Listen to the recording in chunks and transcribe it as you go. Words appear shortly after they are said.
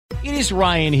It is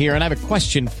Ryan here, and I have a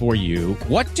question for you.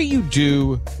 What do you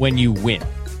do when you win?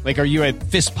 Like, are you a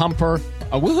fist pumper,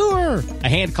 a woohooer, a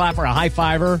hand clapper, a high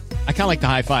fiver? I kind of like the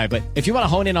high five, but if you want to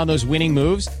hone in on those winning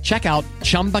moves, check out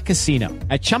Chumba Casino.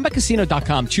 At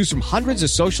ChumbaCasino.com, choose from hundreds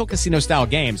of social casino-style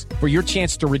games for your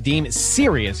chance to redeem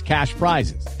serious cash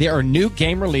prizes. There are new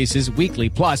game releases weekly,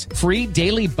 plus free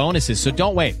daily bonuses, so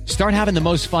don't wait. Start having the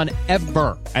most fun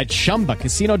ever at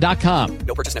ChumbaCasino.com.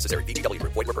 No purchase necessary. VGW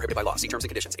Group. Void where prohibited by law. See terms and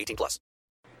conditions. 18+.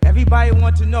 Everybody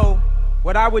want to know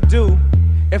what I would do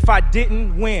if I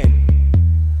didn't win.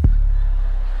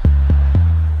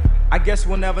 I guess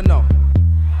we'll never know.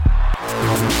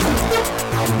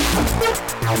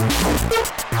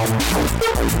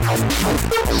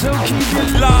 So keep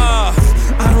it love.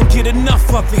 I don't get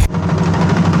enough of it.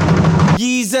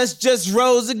 Jesus just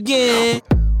rose again.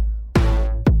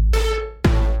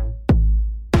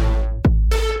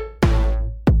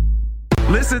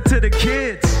 Listen to the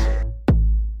kids.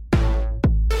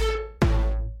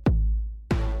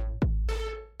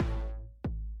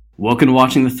 Welcome to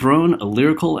Watching the Throne, a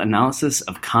lyrical analysis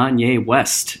of Kanye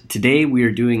West. Today we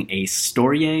are doing a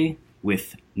StorYe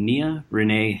with Nia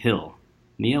Renee Hill.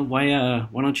 Nia, why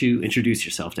don't you introduce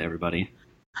yourself to everybody?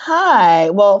 Hi.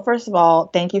 Well, first of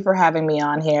all, thank you for having me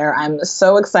on here. I'm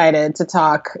so excited to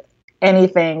talk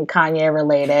anything Kanye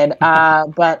related.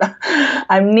 But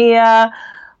I'm Nia.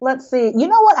 Let's see. You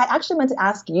know what? I actually meant to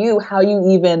ask you how you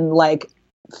even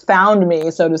found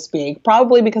me, so to speak,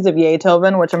 probably because of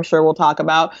Beethoven, which I'm sure we'll talk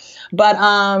about. But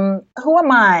who am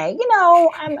I?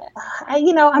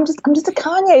 I'm just a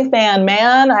Kanye fan,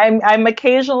 man. I'm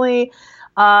occasionally.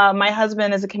 My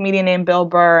husband is a comedian named Bill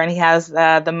Burr, and he has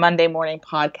the Monday morning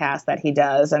podcast that he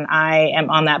does, and I am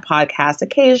on that podcast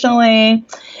occasionally,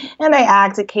 and I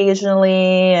act occasionally,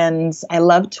 and I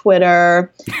love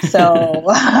Twitter, so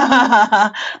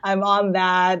I'm on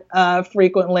that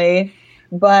frequently.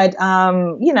 But,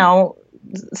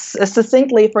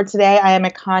 succinctly for today, I am a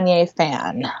Kanye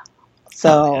fan.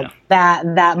 So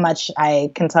that much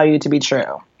I can tell you to be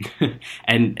true.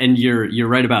 and you're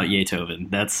right about Beethoven.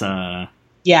 That's that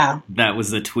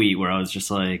was the tweet where I was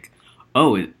just like,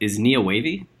 oh, is Nia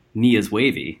wavy? Nia's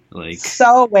wavy.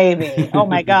 So wavy. Oh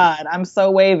my God. I'm so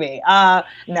wavy. No,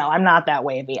 I'm not that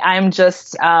wavy. I'm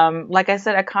just, like I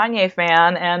said, a Kanye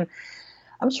fan, and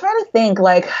I'm trying to think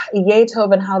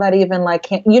Beethoven, how that even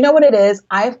you know what it is?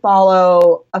 I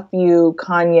follow a few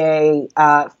Kanye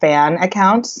fan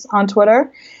accounts on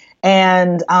Twitter,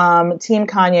 and Team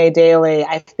Kanye Daily,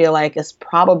 I feel is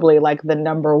probably the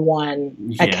number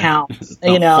one account.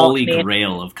 The holy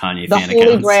grail of Kanye fan accounts. The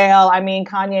holy grail. I mean,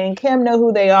 Kanye and Kim know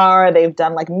who they are. They've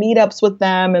done meetups with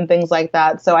them and things like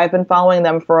that. So I've been following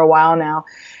them for a while now.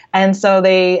 And so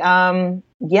they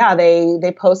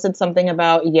posted something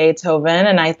about Beethoven,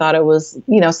 and I thought it was,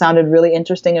 sounded really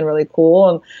interesting and really cool.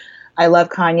 And I love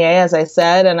Kanye, as I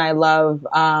said, and I love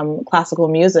classical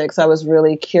music. So I was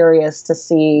really curious to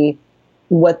see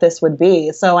what this would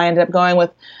be. So I ended up going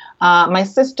with my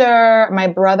sister, my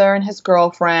brother and his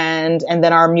girlfriend, and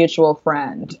then our mutual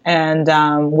friend. And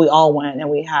we all went, and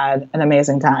we had an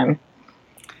amazing time.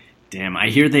 Damn, I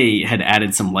hear they had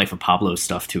added some Life of Pablo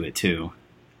stuff to it too.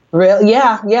 Really?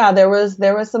 Yeah. There was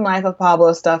some Life of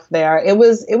Pablo stuff there. It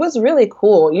was really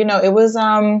cool. It was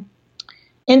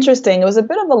interesting. It was a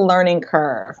bit of a learning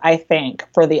curve, I think,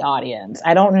 for the audience.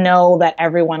 I don't know that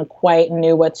everyone quite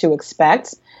knew what to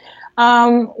expect,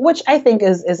 which I think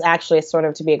is actually sort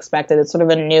of to be expected. It's sort of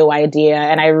a new idea,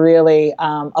 and I really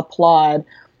applaud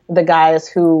the guys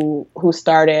who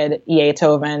started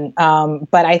Beethoven.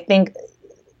 But I think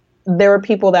there were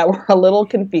people that were a little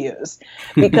confused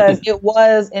because it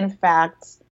was, in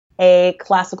fact, a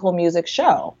classical music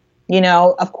show.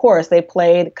 Of course, they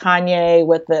played Kanye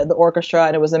with the orchestra,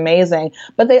 and it was amazing.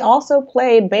 But they also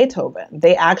played Beethoven.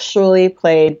 They actually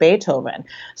played Beethoven.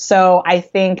 So I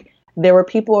think there were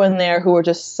people in there who were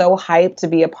just so hyped to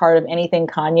be a part of anything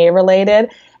Kanye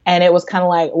related. And it was kind of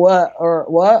like, what?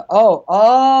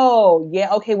 Oh,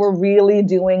 yeah, okay, we're really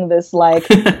doing this,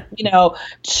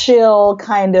 chill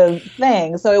kind of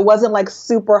thing. So it wasn't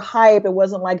super hype. It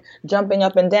wasn't jumping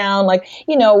up and down. When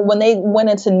they went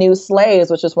into New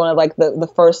Slaves, which is one of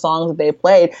the first songs that they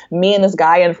played, me and this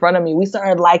guy in front of me, we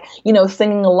started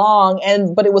singing along.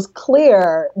 But it was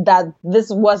clear that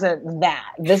this wasn't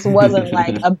that. This wasn't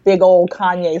a big old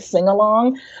Kanye sing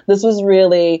along. This was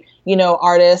really,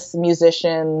 artists,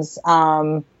 musicians,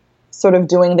 sort of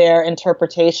doing their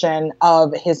interpretation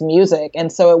of his music.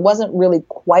 And so it wasn't really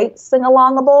quite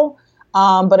sing-alongable,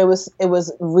 but it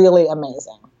was really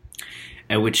amazing.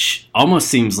 Which almost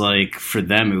seems like for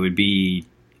them it would be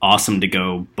awesome to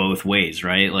go both ways,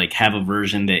 right? Like have a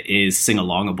version that is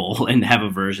sing-alongable and have a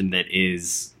version that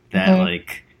is that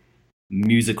like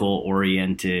musical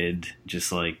oriented,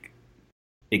 just like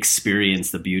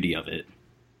experience the beauty of it.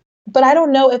 But I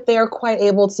don't know if they're quite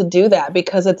able to do that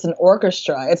because it's an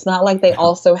orchestra. It's not like they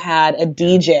also had a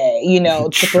DJ, you know,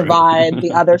 to provide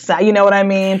the other side, you know what I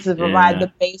mean? To provide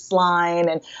the bass line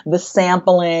and the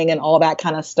sampling and all that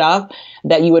kind of stuff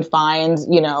that you would find,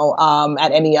 you know,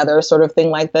 at any other sort of thing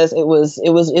like this.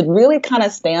 It really kind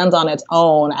of stands on its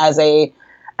own as a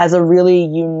really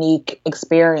unique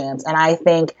experience. And I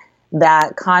think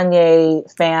that Kanye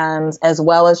fans, as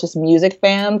well as just music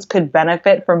fans, could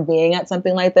benefit from being at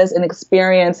something like this and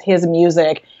experience his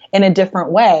music in a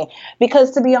different way.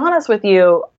 Because to be honest with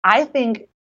you, I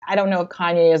don't know if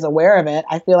Kanye is aware of it.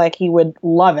 I feel like he would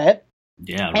love it.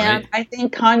 Yeah, right. And I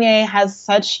think Kanye has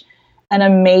such an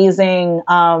amazing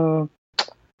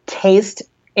taste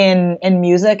in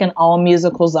music and all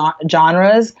musical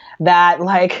genres that,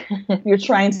 like, if you're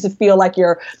trying to feel like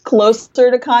you're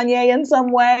closer to Kanye in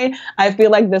some way, I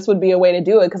feel like this would be a way to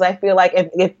do it. Because I feel like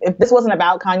if this wasn't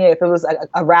about Kanye, if it was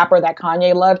a rapper that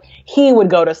Kanye loved, he would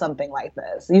go to something like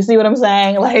this. You see what I'm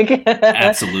saying? Like,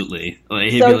 absolutely.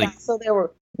 Like, he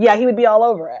would be all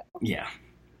over it. Yeah.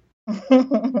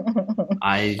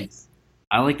 I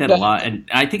like that a lot. And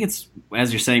I think it's,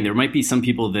 as you're saying, there might be some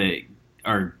people that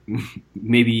are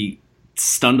maybe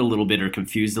stunned a little bit or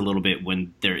confused a little bit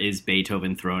when there is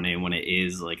Beethoven thrown in, when it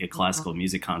is like a classical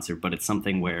music concert, but it's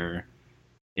something where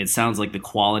it sounds like the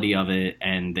quality of it,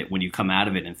 and that when you come out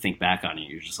of it and think back on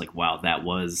it, you're just like, wow, that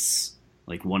was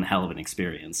like one hell of an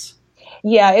experience.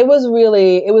 Yeah, it was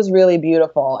really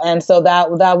beautiful. And so that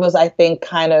was, I think,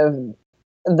 kind of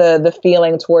the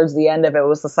feeling towards the end of it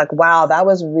was just like, wow, that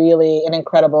was really an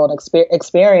incredible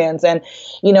experience. And,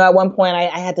 you know, at one point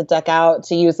I had to duck out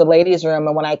to use the ladies' room.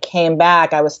 And when I came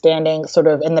back, I was standing sort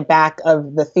of in the back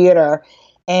of the theater,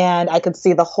 and I could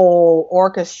see the whole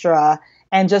orchestra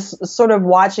and just sort of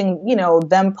watching, you know,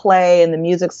 them play and the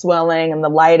music swelling and the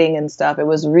lighting and stuff. It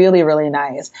was really, really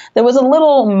nice. There was a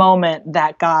little moment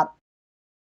that got,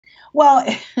 well,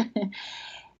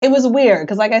 it was weird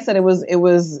because, like I said, it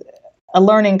was a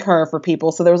learning curve for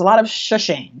people. So there was a lot of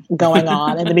shushing going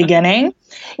on in the beginning,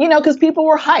 you know, because people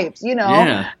were hyped, you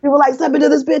know, people were like, step into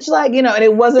this bitch, like, you know, and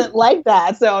it wasn't like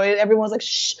that. So everyone was like,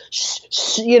 shh, shh,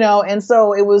 shh, you know, and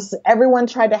so it was, everyone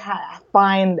tried to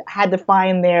had to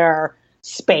find their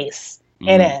space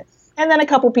in it. And then a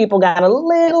couple people got a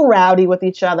little rowdy with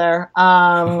each other.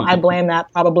 I blame that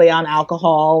probably on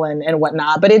alcohol and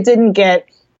whatnot, but it didn't get,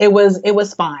 it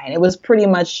was fine. It was pretty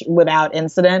much without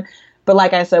incident. But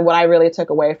like I said, what I really took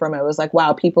away from it was like,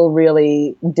 wow, people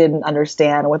really didn't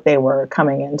understand what they were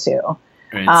coming into.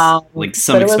 Right. Like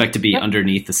some expect to be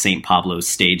underneath the St. Pablo's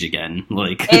stage again.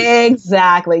 Like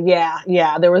exactly.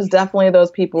 Yeah. There was definitely those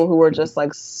people who were just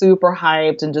like super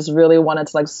hyped and just really wanted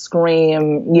to like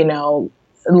scream, you know,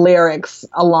 lyrics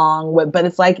along with, but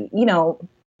it's like, you know,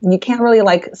 you can't really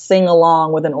like sing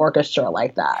along with an orchestra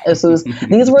like that.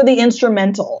 These were the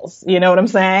instrumentals, you know what I'm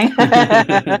saying?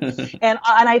 and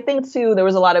I think too, there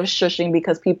was a lot of shushing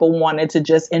because people wanted to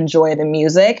just enjoy the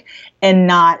music and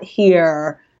not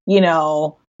hear, you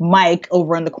know, Mike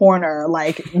over in the corner,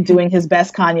 like doing his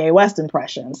best Kanye West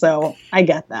impression. So I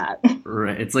get that.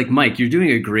 Right. It's like, Mike, you're doing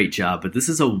a great job, but this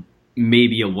is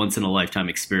maybe a once in a lifetime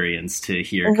experience to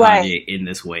hear Kanye in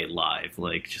this way live.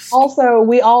 Like, just also,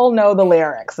 we all know the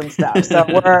lyrics and stuff, so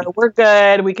we're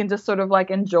good. We can just sort of like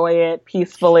enjoy it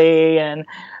peacefully.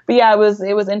 But yeah, it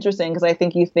was interesting because I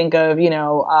think you think of, you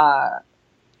know,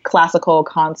 classical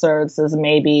concerts as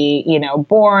maybe, you know,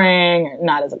 boring,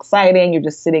 not as exciting. You're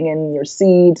just sitting in your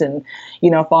seat and,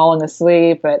 you know, falling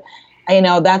asleep. But you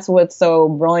know, that's what's so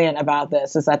brilliant about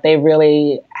this is that they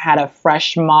really had a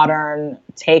fresh, modern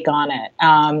take on it.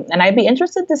 And I'd be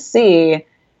interested to see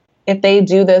if they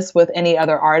do this with any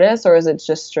other artists, or is it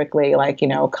just strictly like, you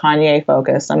know, Kanye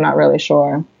focused? I'm not really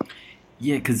sure.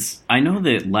 Yeah, because I know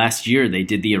that last year they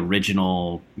did the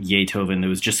original Beethoven that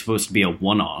was just supposed to be a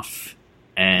one-off.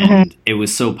 And it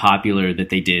was so popular that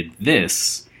they did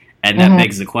this. And that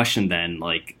begs the question then,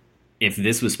 like, if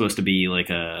this was supposed to be like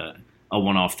a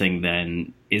one-off thing,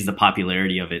 then is the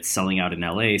popularity of it selling out in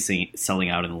LA, selling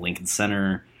out in the Lincoln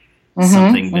Center,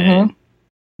 something that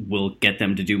will get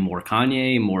them to do more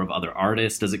Kanye, more of other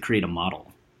artists? Does it create a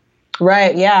model?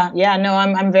 Right. Yeah. No,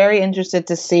 I'm very interested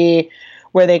to see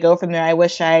where they go from there. I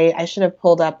wish I should have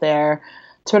pulled up their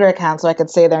Twitter account so I could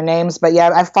say their names, but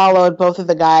yeah, I followed both of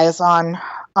the guys on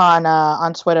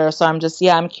Twitter. So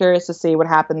I'm curious to see what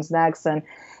happens next. And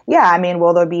yeah, I mean,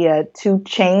 will there be a 2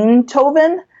 Chainz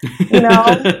Toven? You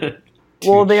know,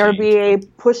 Will there be a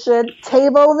Pusha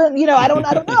Tavo? You know, I don't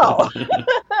know.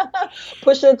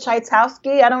 Pusha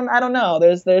Tchaikovsky? I don't know.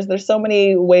 There's so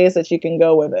many ways that you can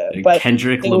go with it. But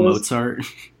Kendrick Lamar.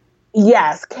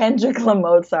 Yes, Kendrick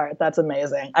Lamar. That's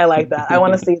amazing. I like that. I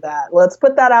want to see that. Let's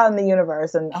put that out in the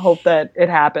universe and hope that it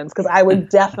happens, because I would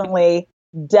definitely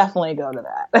go to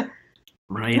that.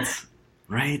 Right.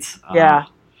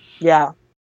 Yeah.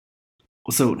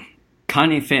 So,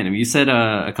 Kanye fan. You said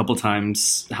a couple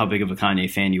times how big of a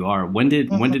Kanye fan you are. When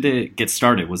did it get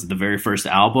started? Was it the very first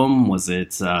album? Was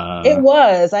it? It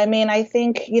was. I mean, I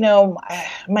think, you know,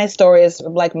 my story is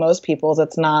like most people's.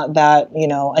 It's not that, you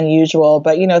know, unusual.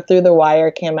 But, you know, Through the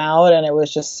Wire came out and it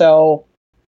was just so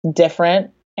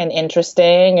different and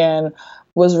interesting and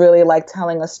was really like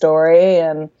telling a story.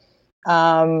 And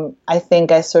I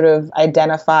think I sort of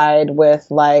identified with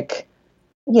like,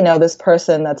 you know, this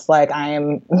person that's like, I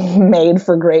am made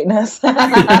for greatness.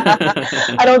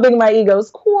 I don't think my ego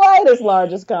is quite as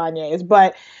large as Kanye's,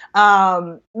 but,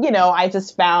 you know, I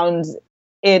just found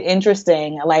it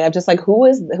interesting. Like, I'm just like, who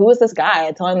is this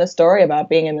guy telling this story about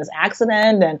being in this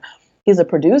accident, and he's a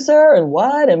producer and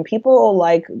what, and people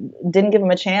like didn't give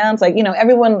him a chance. Like, you know,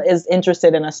 everyone is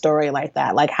interested in a story like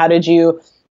that. Like, how did you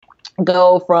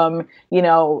go from, you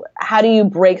know, how do you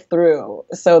break through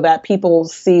so that people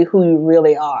see who you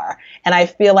really are? And I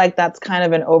feel like that's kind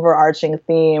of an overarching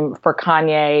theme for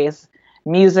Kanye's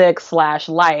music /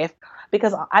 life,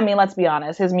 because I mean, let's be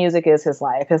honest, his music is his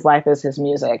life. His life is his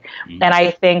music. Mm-hmm. And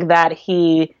I think that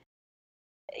he,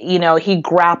 you know, he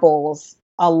grapples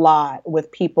a lot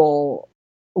with people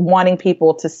wanting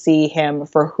people to see him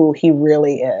for who he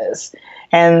really is.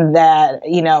 And that,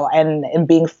 you know, and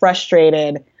being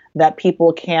frustrated that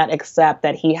people can't accept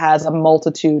that he has a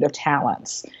multitude of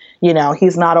talents. You know,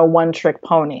 he's not a one-trick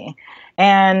pony.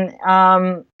 And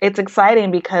it's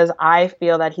exciting because I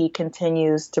feel that he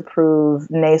continues to prove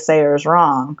naysayers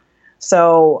wrong.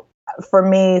 So for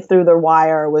me, Through the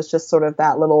Wire was just sort of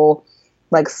that little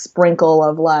like sprinkle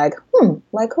of like,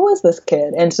 like, who is this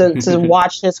kid? And to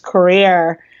watch his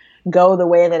career go the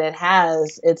way that it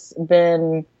has, it's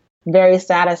been very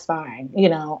satisfying. You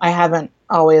know, I haven't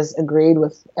always agreed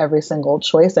with every single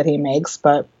choice that he makes,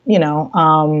 but, you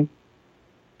know,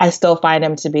 I still find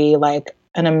him to be like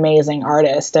an amazing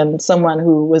artist and someone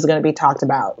who was going to be talked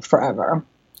about forever.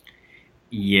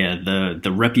 Yeah,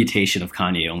 the reputation of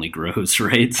Kanye only grows,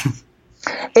 right?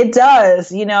 It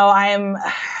does. You know,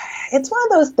 it's one of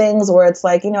those things where it's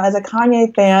like, you know, as a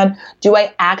Kanye fan, do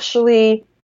I actually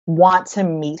want to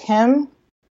meet him?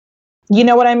 You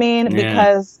know what I mean? Yeah.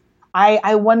 Because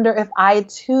I wonder if I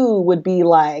too would be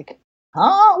like,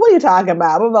 huh? What are you talking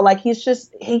about? But like,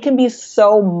 he can be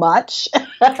so much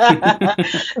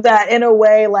that in a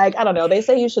way, like, I don't know, they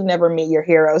say you should never meet your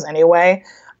heroes anyway,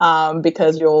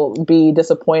 because you'll be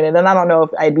disappointed. And I don't know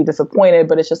if I'd be disappointed,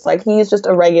 but it's just like, he's just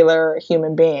a regular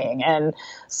human being. And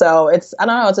so I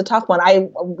don't know, it's a tough one.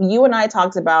 You and I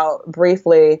talked about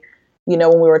briefly, you know,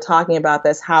 when we were talking about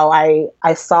this, how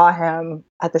I saw him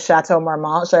at the Chateau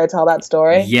Marmont. Should I tell that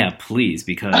story? Yeah, please,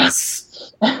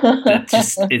 because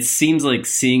it seems like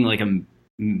seeing like a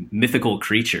mythical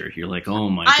creature. You're like, oh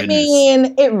my goodness. I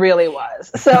mean, it really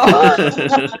was. So,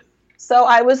 so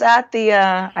I was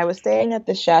I was staying at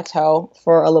the Chateau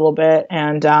for a little bit,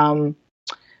 and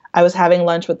I was having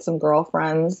lunch with some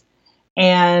girlfriends,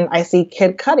 and I see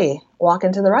Kid Cudi walk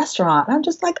into the restaurant. And I'm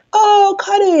just like, oh,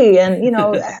 Cudi. And, you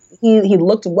know, he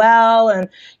looked well, and,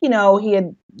 you know, he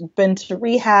had been to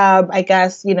rehab, I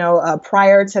guess, you know,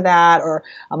 prior to that, or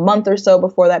a month or so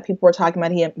before that, people were talking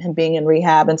about him being in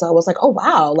rehab. And so I was like, oh,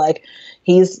 wow, like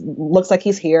looks like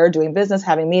he's here doing business,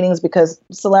 having meetings, because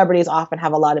celebrities often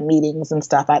have a lot of meetings and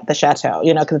stuff at the Chateau,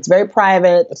 you know, because it's very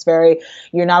private.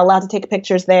 You're not allowed to take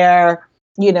pictures there.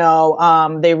 You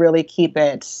know, they really keep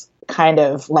it kind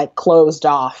of like closed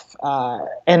off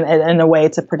in a way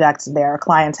to protect their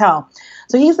clientele.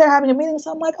 So he's there having a meeting.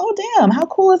 So I'm like, oh, damn, how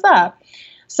cool is that?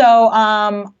 So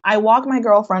I walk my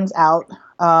girlfriends out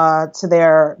to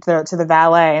the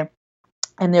valet,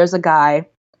 and there's a guy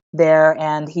there,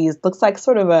 and he looks like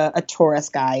sort of a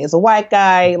tourist guy. He's a white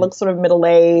guy. He looks sort of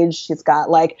middle-aged. He's got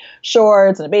like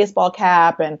shorts and a baseball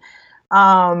cap, and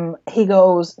he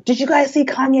goes, "Did you guys see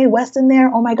Kanye West in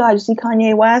there? Oh my God, you see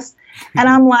Kanye West?" And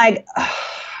I'm like,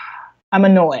 I'm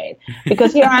annoyed,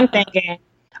 because here I'm thinking,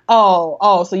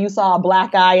 oh, so you saw a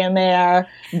black guy in there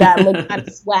that looked kind of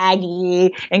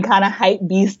swaggy and kind of hype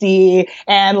beastie,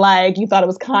 and like you thought it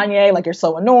was Kanye, like you're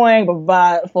so annoying,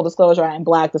 but full disclosure, I am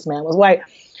black, this man was white.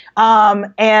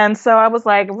 And so I was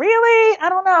like, really? I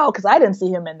don't know, because I didn't see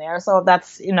him in there. So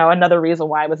that's, you know, another reason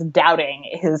why I was doubting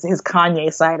his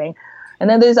Kanye sighting. And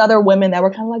then there's other women that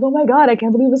were kind of like, oh my God, I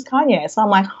can't believe it's Kanye. So I'm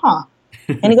like, huh.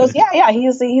 And he goes, yeah,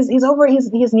 he's over,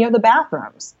 he's near the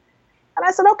bathrooms. And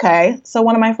I said, okay. So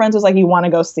one of my friends was like, you want to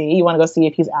go see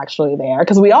if he's actually there?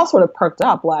 Because we all sort of perked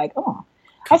up like, oh.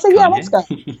 I said, yeah, let's go.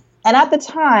 And at the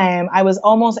time, I was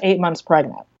almost 8 months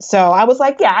pregnant. So I was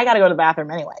like, yeah, I got to go to the bathroom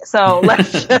anyway. So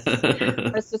let's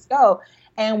just go.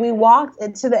 And we walked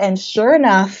and sure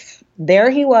enough, there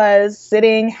he was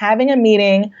sitting, having a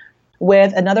meeting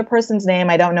with another person's name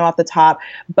I don't know off the top,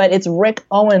 but it's Rick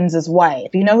Owens'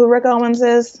 wife. You know who Rick Owens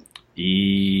is?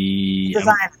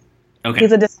 Designer. Okay.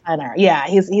 He's a designer. Yeah,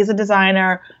 he's a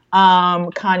designer.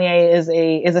 Kanye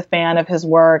is a fan of his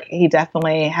work. He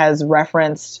definitely has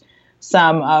referenced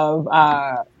some of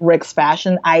Rick's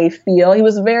fashion. I feel he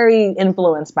was very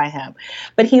influenced by him,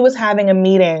 but he was having a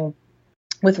meeting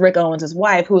with Rick Owens'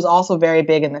 wife, who is also very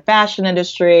big in the fashion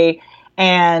industry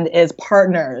and is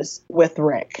partners with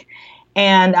Rick.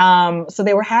 And so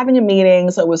they were having a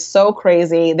meeting. So it was so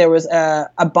crazy. There was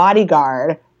a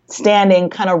bodyguard standing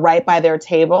kind of right by their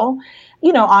table,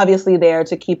 you know, obviously there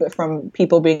to keep it from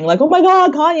people being like, oh my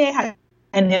God, Kanye,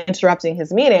 and interrupting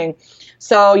his meeting.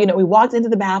 So, you know, we walked into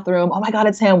the bathroom. Oh my God,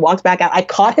 it's him. Walked back out. I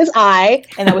caught his eye,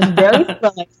 and that was very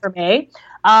thrilling for me.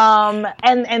 And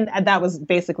that was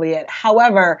basically it.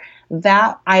 However,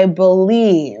 that I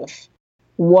believe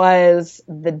was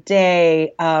the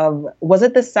day of, was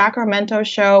it the Sacramento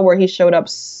show where he showed up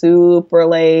super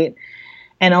late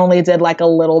and only did like a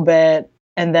little bit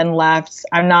and then left?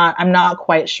 I'm not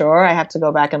quite sure. I have to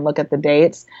go back and look at the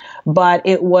dates, but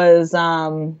it was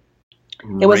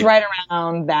right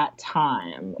around that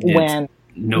time when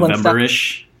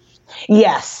November-ish.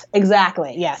 Yes,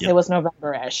 exactly. Yes, yep. It was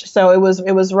November-ish. So it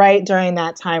was right during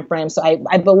that time frame. So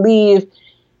I believe,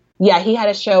 yeah, he had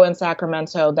a show in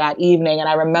Sacramento that evening, and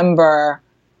I remember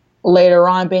later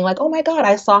on being like, oh my God,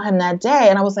 I saw him that day.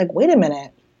 And I was like, wait a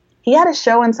minute. He had a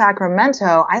show in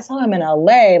Sacramento. I saw him in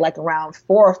LA like around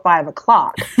 4 or 5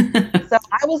 o'clock. So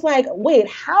I was like, wait,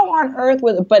 how on earth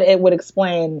but it would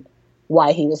explain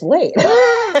why he was late.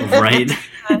 Right.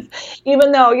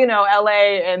 Even though, you know,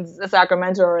 LA and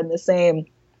Sacramento are in the same,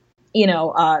 you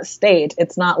know, state,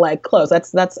 it's not like close.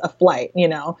 That's a flight, you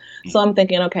know. So I'm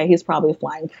thinking, okay, he's probably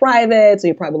flying private. So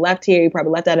he probably left here. He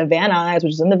probably left out of Van Nuys,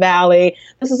 which is in the Valley.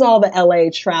 This is all the LA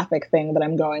traffic thing that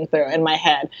I'm going through in my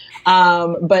head.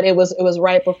 But it was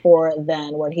right before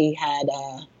then when he had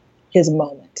his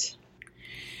moment.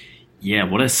 Yeah,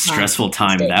 what a stressful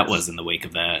time that was in the wake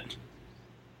of that.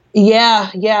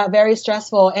 Yeah, very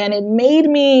stressful. And it made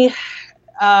me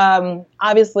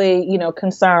obviously, you know,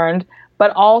 concerned,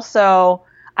 but also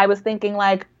I was thinking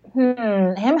like,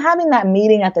 him having that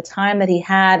meeting at the time that he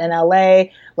had in LA,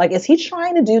 like, is he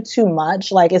trying to do too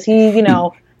much? Like, is he, you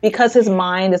know, because his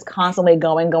mind is constantly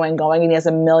going, and he has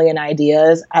a million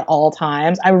ideas at all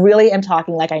times. I really am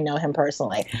talking like I know him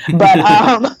personally,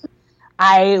 but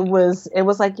it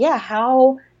was like, yeah,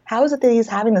 how is it that he's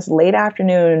having this late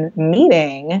afternoon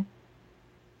meeting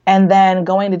and then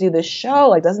going to do this show?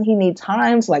 Like, doesn't he need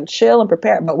time to like chill and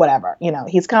prepare? But whatever, you know,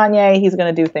 he's Kanye. He's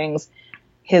going to do things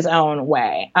his own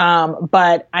way.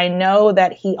 But I know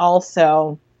that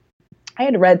I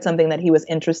had read something that he was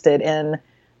interested in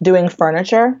doing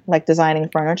furniture, like designing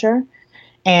furniture.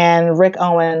 And Rick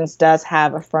Owens does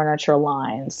have a furniture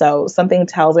line. So something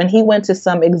tells, and he went to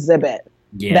some exhibit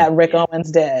that Rick Owens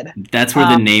did. That's where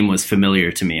the name was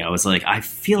familiar to me. I was like, I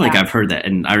feel like I've heard that.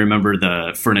 And I remember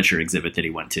the furniture exhibit that he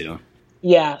went to.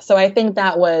 Yeah. So I think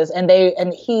that was, and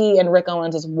he and Rick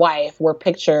Owens' wife were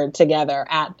pictured together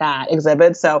at that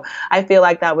exhibit. So I feel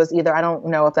like that was either, I don't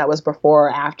know if that was before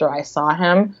or after I saw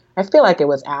him. I feel like it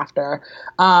was after.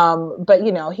 But,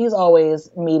 you know, he's always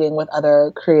meeting with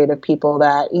other creative people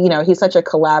that, you know, he's such a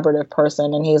collaborative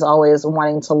person and he's always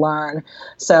wanting to learn.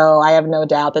 So I have no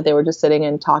doubt that they were just sitting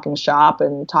and talking shop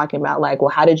and talking about like, well,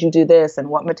 how did you do this? And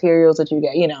what materials did you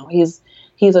get? You know, he's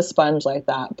a sponge like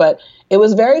that. But it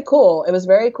was very cool. It was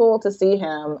very cool to see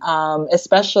him,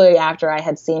 especially after I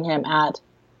had seen him at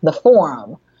the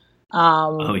Forum.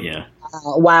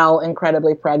 While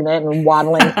incredibly pregnant and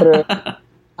waddling through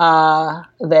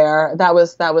there. That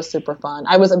was super fun.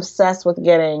 I was obsessed with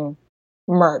getting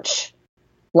merch.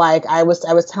 Like I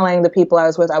was telling the people I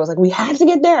was with, I was like, we have to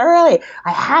get there early.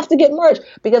 I have to get merch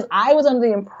because I was under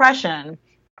the impression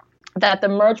that the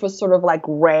merch was sort of like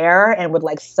rare and would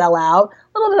like sell out.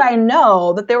 Little did I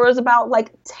know that there was about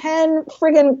like 10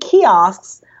 friggin'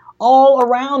 kiosks all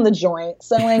around the joint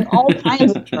selling all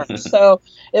kinds of merch. So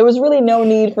there was really no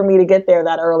need for me to get there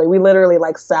that early. We literally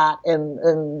like sat in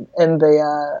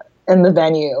the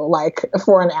venue like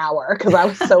for an hour because I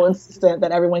was so insistent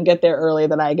that everyone get there early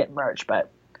that I get merch.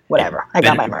 But whatever. I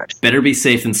got my merch. Better be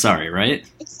safe than sorry, right?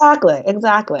 Exactly.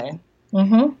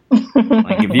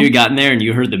 Like if you had gotten there and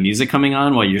you heard the music coming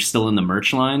on while you're still in the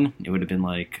merch line, it would have been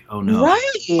like, oh no.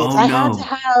 Right.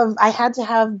 Oh, I had to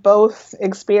have both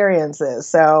experiences.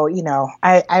 So,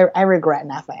 I regret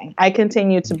nothing. I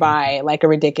continue to buy like a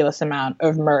ridiculous amount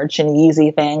of merch and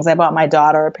Yeezy things. I bought my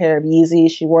daughter a pair of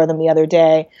Yeezys. She wore them the other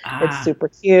day. It's super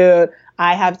cute.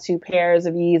 I have 2 pairs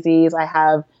of Yeezys. I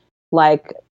have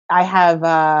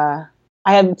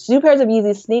 2 pairs of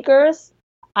Yeezy sneakers.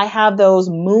 I have those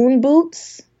moon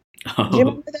boots. Do you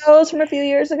remember those from a few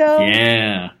years ago?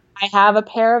 Yeah. I have a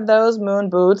pair of those moon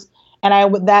boots.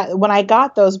 And when I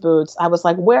got those boots, I was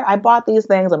like, I bought these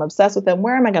things. I'm obsessed with them.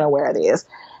 Where am I going to wear these?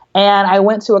 And I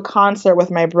went to a concert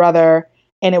with my brother,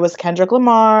 and it was Kendrick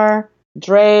Lamar,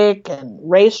 Drake, and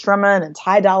Ray Shrumman, and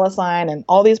Ty Dolla $ign, and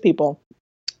all these people,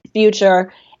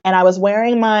 Future. And I was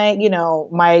wearing my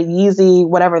Yeezy,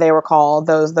 whatever they were called,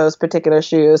 those particular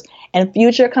shoes. And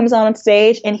Future comes on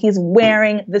stage and he's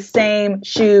wearing the same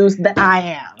shoes that I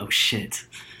am. Oh, shit.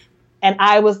 And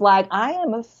I was like, I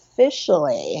am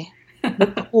officially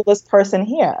the coolest person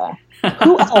here.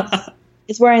 Who else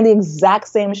is wearing the exact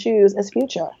same shoes as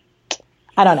Future?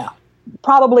 I don't know.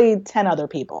 Probably 10 other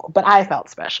people, but I felt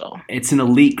special. It's an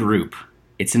elite group.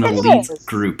 It is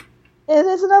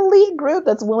an elite group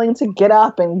that's willing to get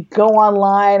up and go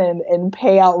online and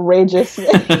pay outrageous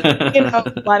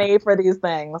money for these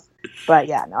things. But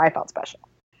yeah, no, I felt special.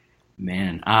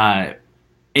 Man,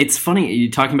 it's funny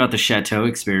you're talking about the Chateau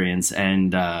experience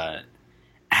and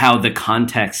how the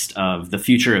context of the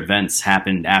Future events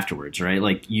happened afterwards, right?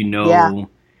 Like, the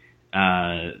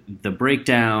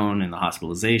breakdown and the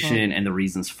hospitalization and the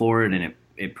reasons for it, and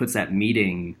it puts that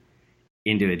meeting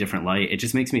into a different light. It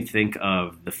just makes me think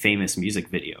of the famous music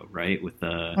video, right? With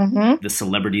the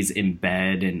celebrities in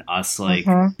bed and us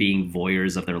being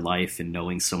voyeurs of their life and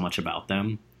knowing so much about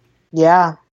them.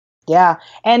 Yeah.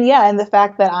 And the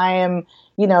fact that I am,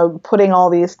 putting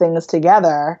all these things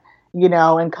together,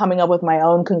 and coming up with my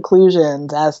own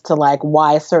conclusions as to like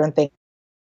why certain things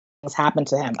happen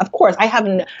to him. Of course,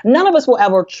 none of us will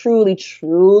ever truly,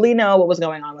 truly know what was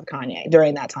going on with Kanye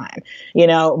during that time,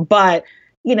 but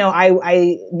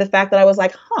the fact that I was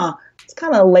like, it's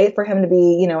kind of late for him to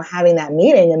be, having that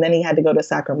meeting. And then he had to go to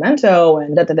Sacramento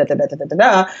and and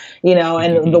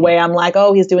the way I'm like,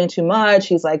 oh, he's doing too much.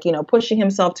 He's like, pushing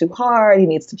himself too hard. He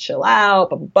needs to chill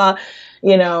out, blah, blah,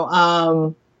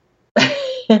 blah.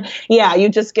 Yeah, you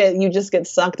just get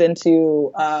sucked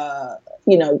into,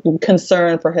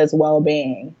 concern for his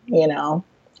well-being,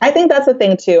 I think that's the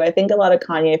thing too. I think a lot of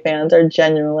Kanye fans are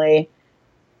genuinely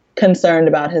concerned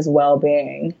about his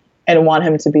well-being and want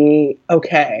him to be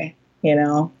okay,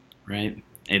 Right.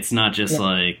 It's not just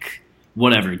like,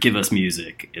 whatever, give us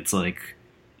music. It's like,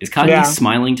 is Kanye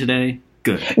smiling today?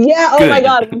 Good. Yeah. Oh my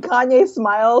God. When Kanye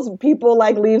smiles, people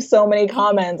like leave so many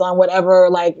comments on whatever,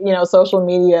 social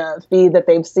media feed that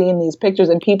they've seen these pictures,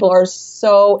 and people are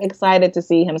so excited to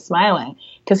see him smiling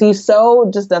because he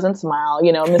just doesn't smile.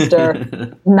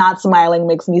 Mr. Not smiling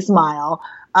makes me smile.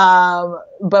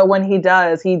 But when he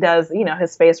does,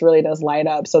 his face really does light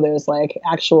up. So there's like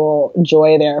actual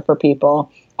joy there for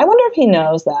people. I wonder if he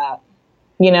knows that,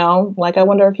 I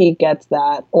wonder if he gets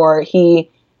that, or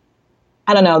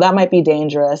I don't know, that might be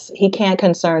dangerous. He can't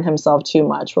concern himself too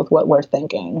much with what we're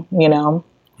thinking,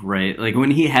 Right. Like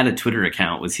when he had a Twitter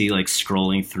account, was he like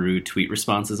scrolling through tweet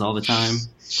responses all the time?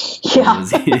 Yeah.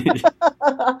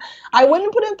 I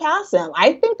wouldn't put it past him.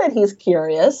 I think that he's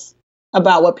curious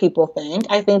about what people think.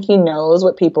 I think he knows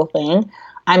what people think.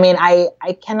 I mean,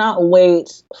 I cannot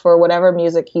wait for whatever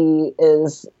music he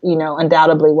is,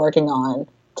 undoubtedly working on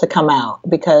to come out,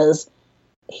 because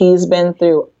he's been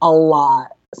through a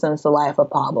lot since the life of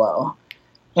Pablo.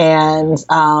 And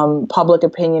public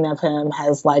opinion of him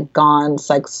has gone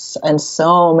in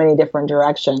so many different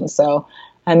directions. So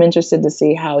I'm interested to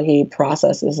see how he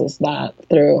processes that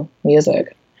through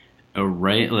music. Oh,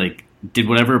 right. Did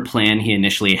whatever plan he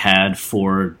initially had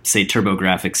for, say,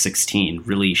 TurboGrafx 16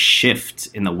 really shift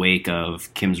in the wake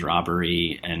of Kim's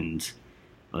robbery and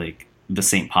the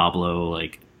St. Pablo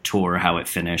tour, how it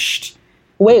finished?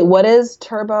 Wait, what is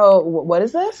Turbo? What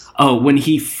is this? Oh, when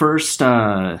he first,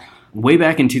 way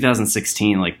back in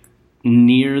 2016,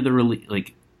 near the release,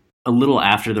 a little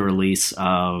after the release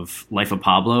of Life of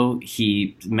Pablo,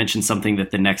 he mentioned something that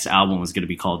the next album was going to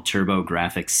be called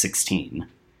TurboGrafx 16.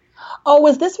 Oh,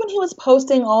 was this when he was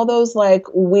posting all those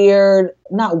weird,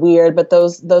 not weird, but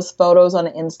those photos on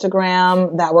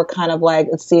Instagram that were kind of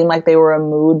it seemed like they were a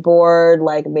mood board,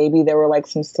 maybe there were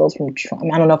some stills from Trump.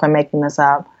 I don't know if I'm making this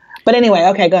up. But anyway,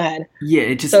 okay, go ahead.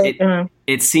 Yeah,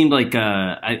 it seemed like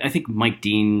I think Mike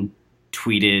Dean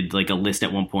tweeted like a list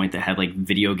at one point that had like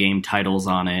video game titles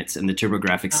on it, and the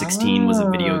TurboGrafx 16 was a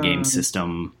video game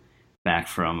system back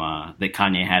from that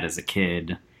Kanye had as a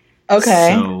kid.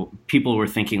 Okay. So people were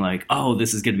thinking like, oh,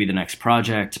 this is going to be the next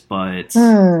project, but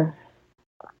I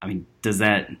mean,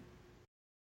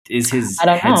 is his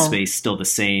headspace still the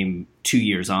same 2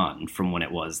 years on from when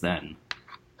it was then?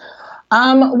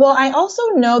 Well, I also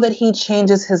know that he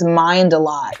changes his mind a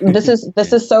lot. This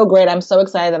is so great. I'm so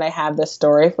excited that I have this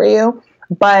story for you.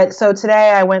 But so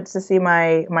today I went to see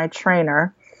my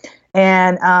trainer,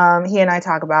 and he and I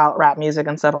talk about rap music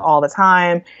and stuff all the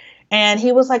time. And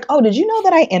he was like, oh, did you know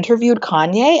that I interviewed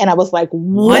Kanye? And I was like,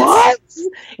 what?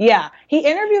 Yeah, he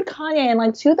interviewed Kanye in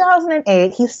like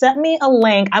 2008. He sent me a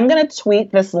link. I'm going to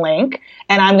tweet this link,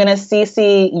 and I'm going to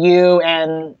CC you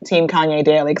and Team Kanye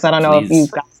Daily, because I don't know if you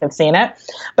guys have seen it,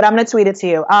 but I'm going to tweet it to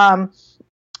you.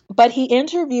 But he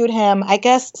interviewed him, I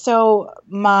guess. So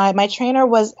my trainer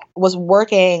was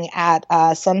working at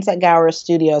Sunset Gower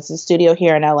Studios, a studio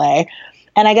here in LA.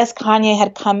 And I guess Kanye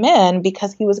had come in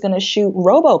because he was going to shoot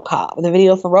RoboCop, the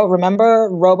video for Remember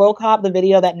RoboCop, the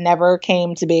video that never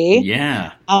came to be?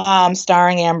 Yeah.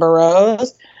 Starring Amber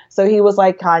Rose. So he was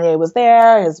like, Kanye was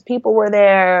there, his people were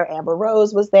there, Amber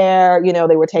Rose was there. You know,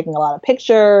 they were taking a lot of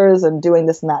pictures and doing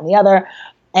this and that and the other.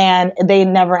 And they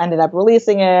never ended up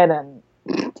releasing it. And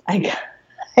I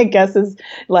guess is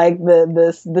like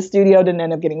the studio didn't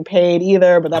end up getting paid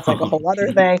either, but that's like a whole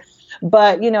other thing.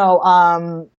 But, you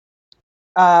know,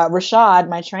 Rashad,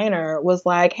 my trainer, was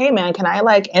like, hey man, can I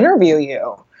like interview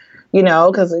you? You know,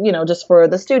 because, you know, just for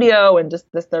the studio and just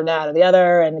this, that, or the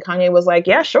other. And Kanye was like,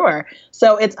 yeah, sure.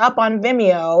 So it's up on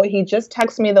Vimeo. He just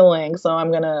texted me the link, so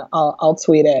I'll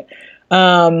tweet it.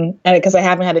 And because I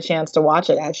haven't had a chance to watch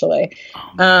it actually.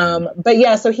 But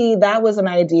yeah, so that was an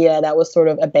idea that was sort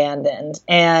of abandoned.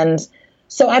 And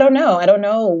so I don't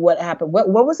know what happened. What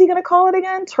was he going to call it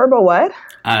again? Turbo what?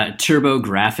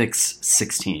 TurboGrafx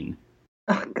 16.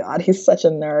 Oh God, he's such a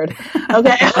nerd.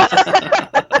 Okay.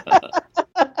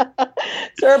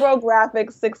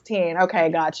 TurboGrafx 16. Okay,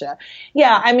 gotcha.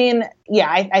 Yeah, I mean, yeah,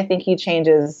 I think he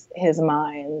changes his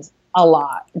mind a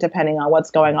lot depending on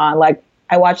what's going on. Like,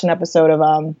 I watched an episode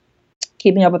of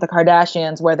Keeping Up with the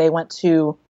Kardashians where they went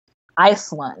to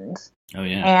Iceland. Oh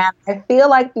yeah. And I feel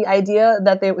like the idea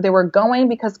that they were going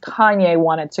because Kanye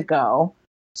wanted to go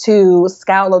to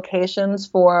scout locations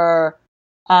for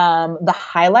the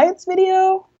highlights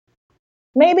video,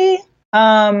 maybe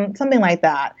something like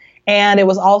that. And it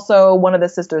was also one of the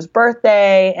sisters'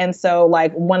 birthday. And so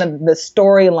like one of the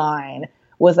storyline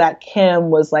was that Kim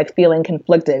was like feeling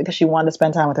conflicted because she wanted to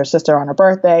spend time with her sister on her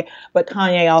birthday, but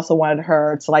Kanye also wanted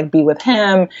her to like be with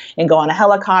him and go on a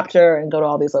helicopter and go to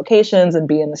all these locations and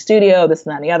be in the studio, this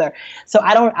and that and the other. So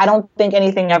I don't think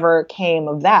anything ever came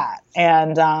of that.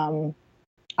 And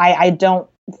I don't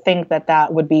think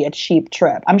that would be a cheap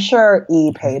trip. I'm sure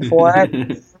E paid for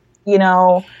it, you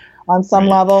know, on some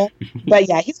level. But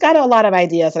yeah, he's got a lot of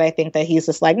ideas that I think that he's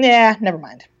just like, nah, never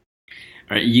mind.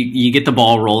 All right, you get the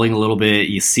ball rolling a little bit,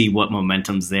 you see what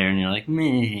momentum's there, and you're like,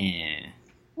 meh.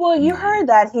 Well, you heard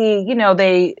that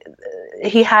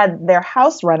he had their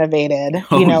house renovated,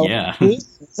 you know, yeah.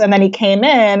 And then he came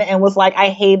in and was like, I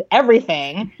hate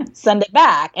everything, send it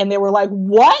back. And they were like,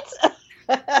 what?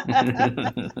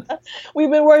 We've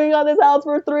been working on this house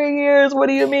for 3 years. What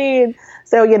do you mean?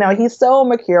 So, you know, he's so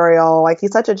mercurial, like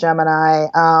he's such a Gemini,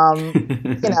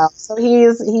 you know, so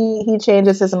he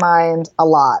changes his mind a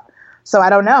lot. So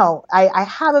I don't know. I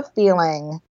have a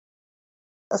feeling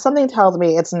something tells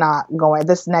me this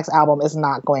next album is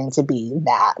not going to be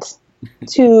that.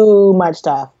 Too much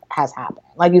stuff has happened.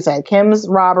 Like you said, Kim's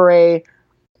robbery,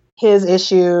 his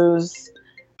issues,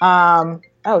 oh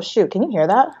shoot! Can you hear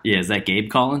that? Yeah, is that Gabe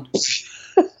calling? It's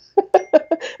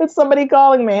somebody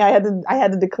calling me. I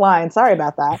had to decline. Sorry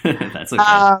about that. That's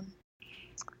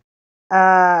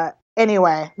okay.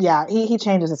 Anyway, yeah, he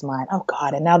changes his mind. Oh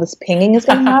God! And now this pinging is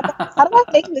going to happen. How do I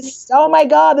make this? Oh my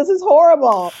God! This is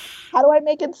horrible. How do I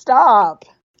make it stop?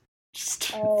 Just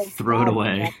throw it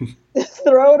away.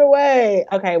 Throw it away.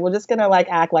 Okay, we're just gonna like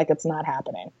act like it's not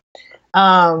happening.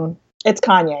 It's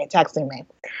Kanye texting me.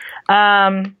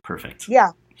 Perfect.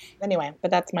 Yeah. Anyway,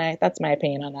 but that's my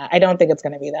opinion on that. I don't think it's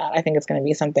going to be that. I think it's going to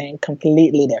be something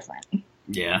completely different.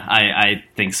 Yeah, I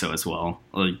think so as well.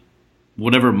 Like,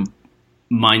 whatever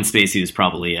mind space he was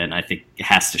probably in, I think it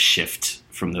has to shift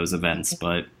from those events.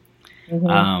 But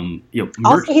also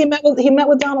he met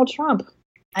with Donald Trump.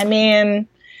 I mean,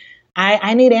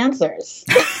 I need answers.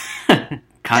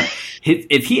 God,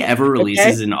 if he ever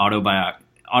releases an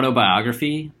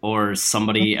autobiography, or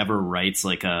somebody ever writes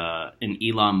like an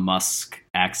Elon Musk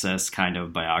access kind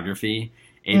of biography,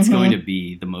 it's going to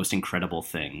be the most incredible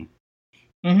thing.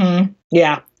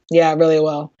 Yeah, it really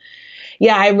will.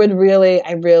 Yeah, I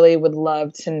really would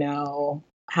love to know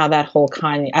how that whole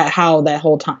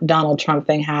Donald Trump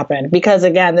thing happened. Because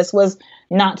again, this was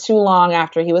not too long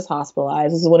after he was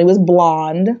hospitalized. This is when he was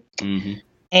blonde.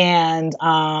 And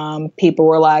people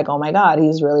were like, oh my God,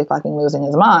 he's really fucking losing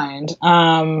his mind.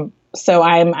 So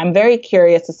I'm very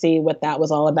curious to see what that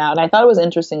was all about. And I thought it was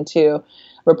interesting too.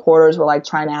 Reporters were like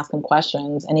trying to ask him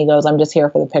questions, and he goes, I'm just here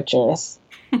for the pictures.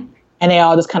 And they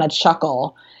all just kind of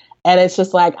chuckle. And it's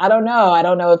just like, I don't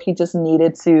know if he just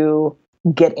needed to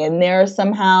get in there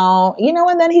somehow,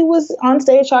 and then he was on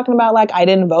stage talking about like, I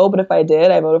didn't vote, but if I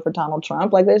did, I voted for Donald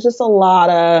Trump. Like, there's just a lot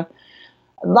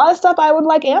of stuff I would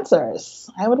like answers.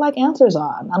 I would like answers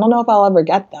on. I don't know if I'll ever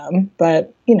get them,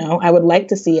 but I would like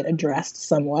to see it addressed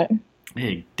somewhat.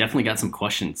 Hey, definitely got some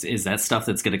questions. Is that stuff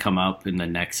that's going to come up in the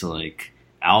next like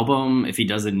album? If he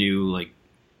does a new like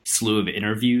slew of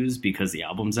interviews because the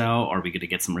album's out, are we going to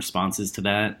get some responses to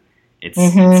that? It's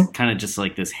kind of just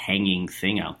like this hanging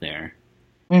thing out there.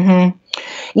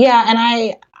 Yeah,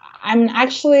 and I'm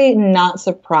actually not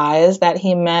surprised that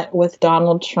he met with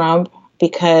Donald Trump,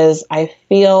 because I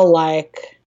feel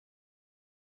like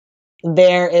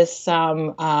there is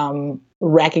some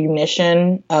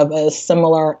recognition of a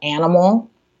similar animal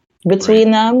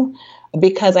between them,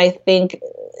 because I think,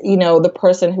 the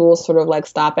person who will sort of like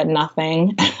stop at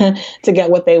nothing to get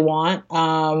what they want,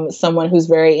 someone who's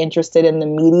very interested in the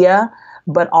media,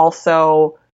 but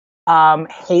also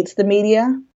hates the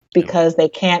media because they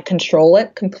can't control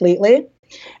it completely.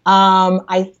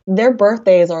 Their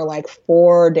birthdays are like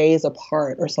 4 days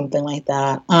apart or something like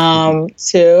that,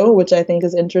 too, which I think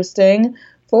is interesting.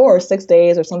 4 or 6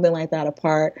 days or something like that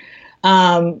apart.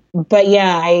 But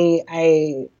yeah,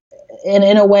 I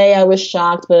in a way I was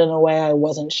shocked, but in a way I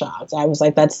wasn't shocked. I was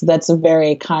like, that's a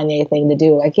very Kanye thing to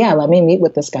do. Like, yeah, let me meet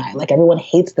with this guy. Like, everyone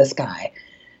hates this guy,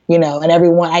 and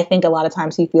everyone, I think a lot of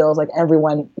times he feels like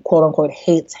everyone, quote unquote,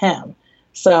 hates him.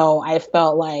 So I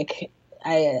felt like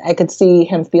I could see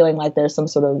him feeling like there's some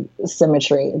sort of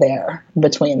symmetry there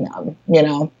between them,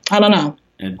 I don't know.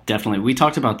 Definitely. We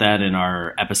talked about that in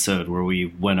our episode where we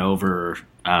went over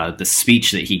the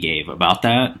speech that he gave about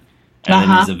that, and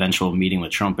then his eventual meeting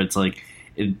with Trump. It's like,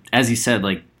 as you said,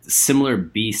 like similar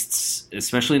beasts,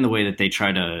 especially in the way that they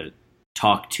try to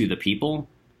talk to the people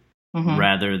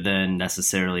rather than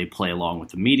necessarily play along with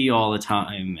the media all the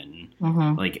time.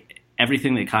 And like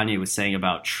everything that Kanye was saying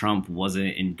about Trump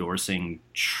wasn't endorsing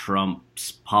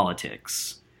Trump's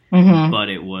politics, but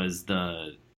it was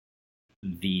the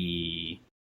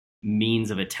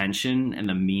means of attention and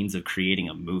the means of creating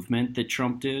a movement that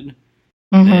Trump did.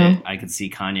 That I could see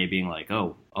Kanye being like,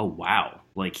 oh wow,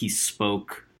 like he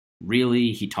spoke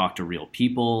really, he talked to real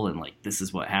people, and like this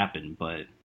is what happened. But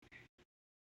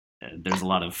there's a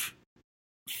lot of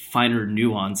finer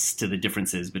nuance to the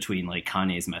differences between like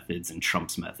Kanye's methods and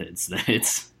Trump's methods. That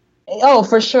it's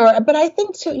for sure. But I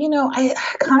think too,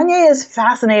 Kanye is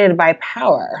fascinated by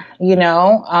power.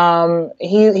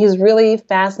 He's really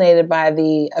fascinated by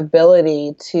the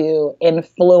ability to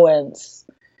influence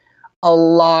a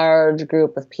large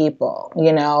group of people,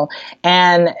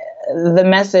 and the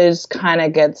message kind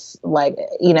of gets like,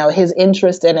 his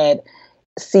interest in it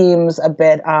seems a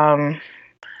bit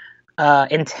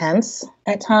intense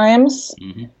at times.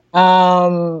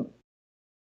 And,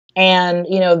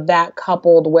 that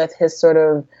coupled with his sort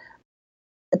of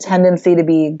tendency to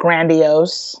be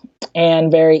grandiose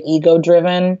and very ego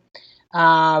driven,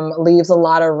 leaves a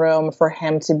lot of room for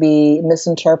him to be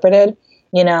misinterpreted,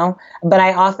 but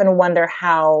I often wonder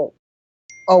how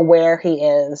aware he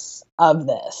is of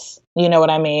this. You know what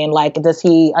I mean? Like, does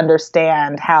he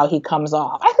understand how he comes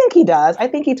off? I think he does. I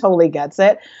think he totally gets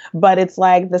it, but it's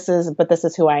like, this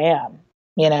is who I am.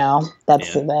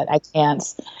 That I can't,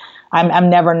 I'm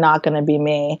never not going to be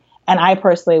me. And I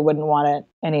personally wouldn't want it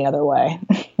any other way.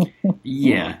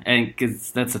 Yeah. And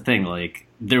cause that's the thing, like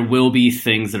there will be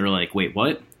things that are like, wait,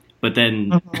 what? But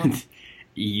then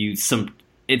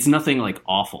it's nothing like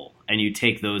awful. And you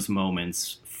take those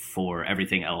moments for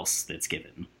everything else that's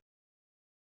given.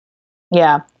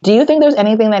 Yeah. Do you think there's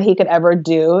anything that he could ever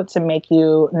do to make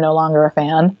you no longer a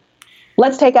fan?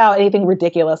 Let's take out anything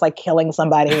ridiculous like killing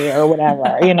somebody or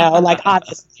whatever, like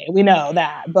obviously we know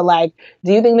that. But like,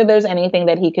 do you think that there's anything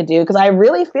that he could do? Because I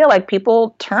really feel like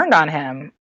people turned on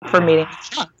him for meeting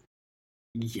Trump.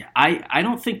 Yeah, I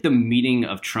don't think the meeting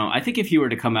of Trump, I think if he were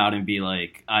to come out and be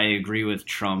like, I agree with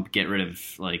Trump, get rid of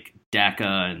like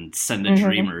DACA and send the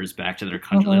dreamers back to their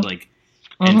country,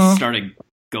 and started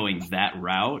going that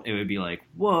route, it would be like,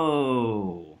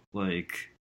 whoa,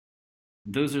 like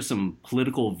those are some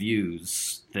political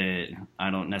views that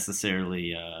I don't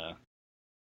necessarily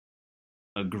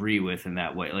agree with in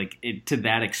that way. Like to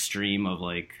that extreme of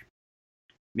like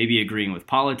maybe agreeing with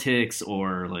politics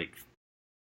or like,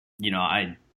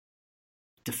 I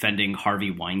defending Harvey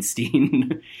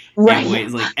Weinstein Right. in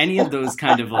ways like any of those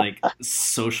kind of like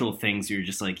social things. You're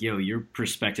just like, yo, your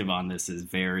perspective on this is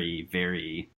very,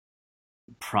 very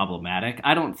problematic.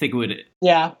 I don't think it would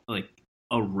like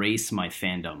erase my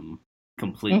fandom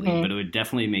completely, but it would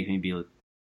definitely make me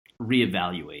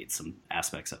reevaluate some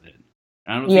aspects of it.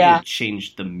 I don't think it would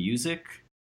change the music,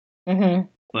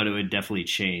 but it would definitely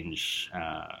change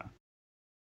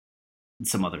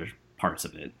some other parts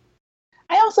of it.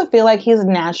 I also feel like he's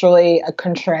naturally a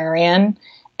contrarian,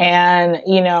 and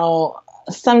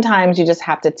sometimes you just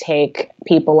have to take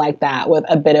people like that with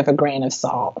a bit of a grain of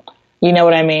salt. You know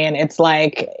what I mean? It's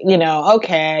like,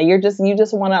 okay, you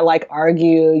just want to like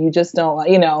argue. You just don't,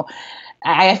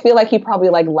 I feel like he probably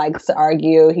like likes to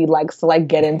argue. He likes to like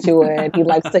get into it. He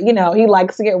likes to, he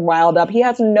likes to get riled up. He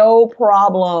has no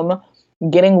problem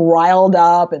getting riled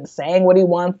up and saying what he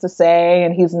wants to say,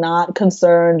 and he's not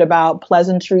concerned about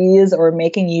pleasantries or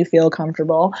making you feel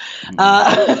comfortable. So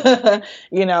I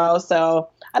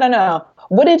don't know.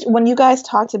 When you guys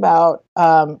talked about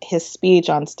his speech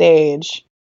on stage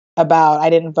about I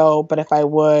didn't vote, but if I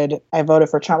would, I voted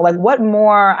for Trump. Like, what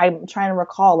more? I'm trying to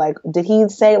recall. Like, did he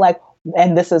say like,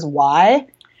 and this is why?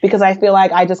 Because I feel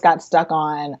like I just got stuck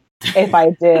on, if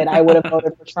I did, I would have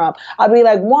voted for Trump. I'd be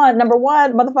like, number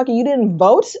one, motherfucker, you didn't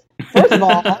vote. First of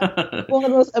all, one of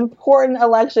the most important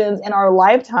elections in our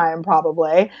lifetime,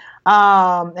 probably.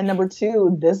 And number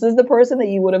two, this is the person that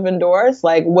you would have endorsed.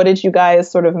 Like, what did you guys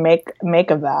sort of make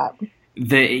of that?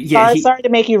 Sorry to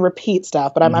make you repeat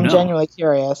stuff, but I'm genuinely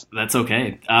curious. That's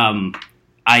okay.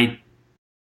 I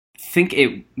think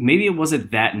maybe it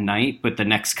wasn't that night, but the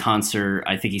next concert,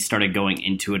 I think he started going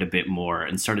into it a bit more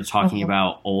and started talking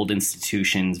about old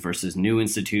institutions versus new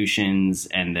institutions,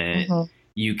 and that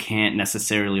you can't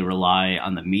necessarily rely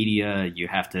on the media. You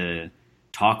have to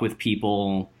talk with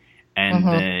people, and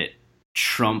that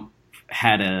Trump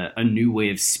had a new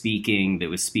way of speaking that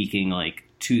was speaking like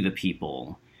to the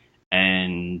people,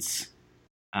 and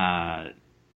that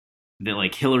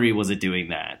like Hillary wasn't doing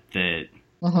that.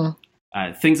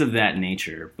 Things of that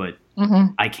nature, but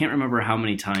I can't remember how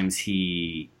many times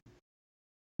he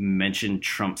mentioned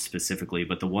Trump specifically,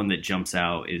 but the one that jumps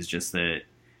out is just that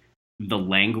the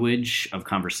language of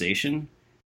conversation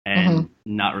and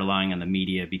not relying on the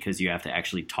media, because you have to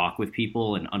actually talk with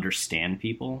people and understand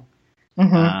people.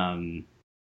 He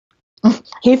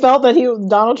felt that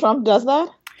Donald Trump does that?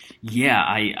 Yeah,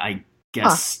 I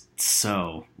guess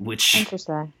so, which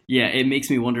interesting. Yeah, it makes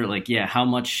me wonder, like, how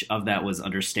much of that was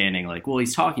understanding, like, well,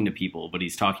 he's talking to people, but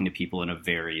he's talking to people in a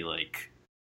very like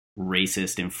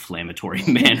racist, inflammatory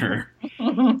manner.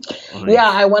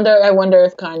 I wonder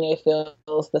if Kanye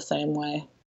feels the same way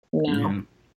now.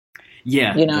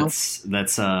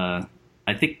 That's I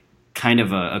think kind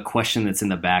of a question that's in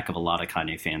the back of a lot of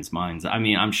Kanye fans' minds. I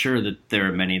mean, I'm sure that there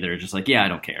are many that are just like, I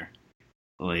don't care.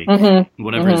 Like,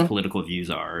 whatever his political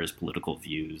views are his political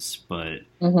views. But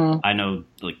I know,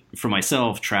 like, for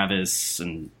myself, Travis,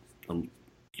 and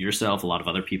yourself, a lot of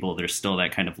other people, there's still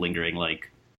that kind of lingering, like,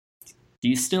 do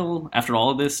you still, after all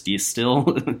of this, do you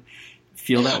still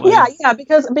feel that way? Yeah,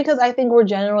 because I think we're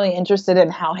generally interested in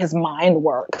how his mind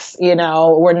works.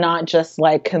 We're not just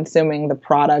like consuming the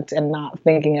product and not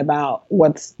thinking about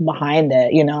what's behind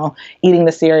it. Eating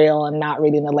the cereal and not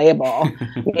reading the label.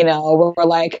 We're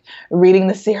like reading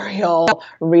the cereal,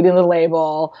 reading the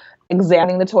label,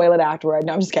 examining the toilet afterward.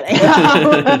 No, I'm just kidding.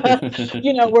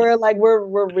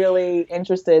 We're really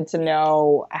interested to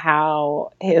know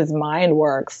how his mind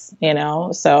works,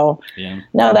 So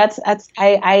no, that's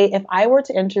if I were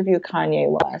to interview Kanye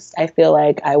West, I feel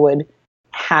like I would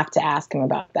have to ask him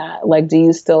about that. Like, do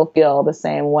you still feel the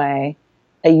same way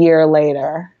a year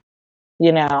later,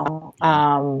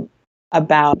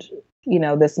 about,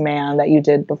 this man that you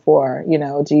did before?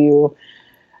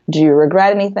 Do you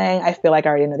regret anything? I feel like I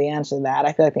already know the answer to that.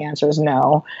 I feel like the answer is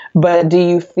no. But do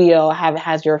you feel,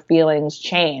 has your feelings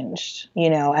changed,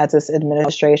 as this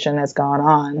administration has gone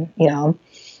on,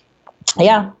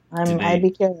 Yeah, I'd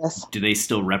be curious. Do they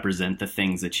still represent the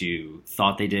things that you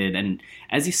thought they did? And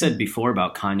as you said before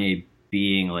about Kanye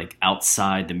being like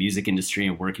outside the music industry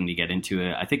and working to get into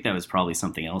it, I think that was probably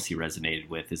something else he resonated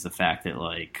with, is the fact that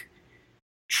like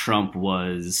Trump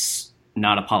was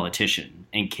not a politician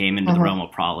and came into the realm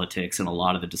of politics, and a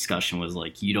lot of the discussion was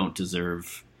like, you don't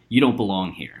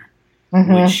belong here,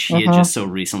 which he had just so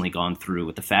recently gone through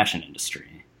with the fashion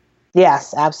industry.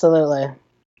 Yes, absolutely.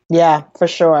 Yeah, for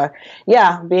sure.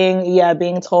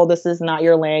 Being told this is not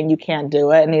your lane, you can't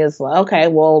do it, and he's like, okay,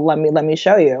 well, let me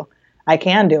show you, I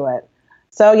can do it.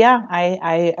 So yeah,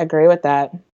 I agree with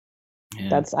that.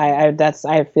 Yeah.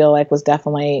 I feel like was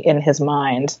definitely in his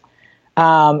mind.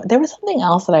 There was something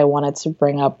else that I wanted to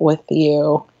bring up with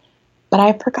you, but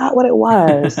I forgot what it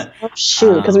was. Oh,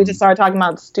 shoot, because we just started talking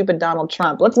about stupid Donald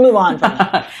Trump. Let's move on from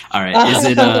it. All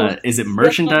right. Is it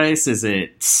merchandise? Is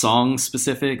it song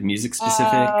specific, music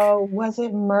specific? Was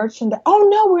it merchandise? Oh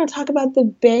no, we're gonna talk about the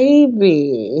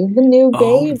baby, the new baby.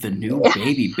 Oh, the new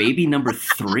baby, baby number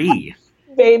 3.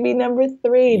 Baby number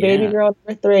 3, baby girl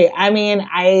number 3. I mean,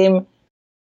 I'm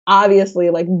obviously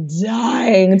like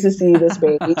dying to see this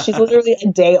baby. She's literally a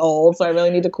day old, so I really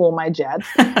need to cool my jets.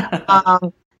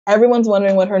 Everyone's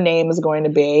wondering what her name is going to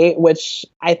be, which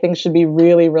I think should be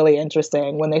really, really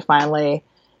interesting when they finally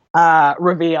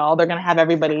reveal. They're going to have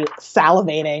everybody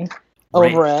salivating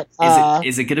over it.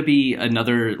 Is it going to be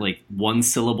another like one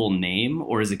syllable name,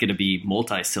 or is it going to be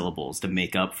multi-syllables to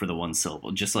make up for the one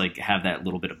syllable? Just like have that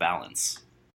little bit of balance.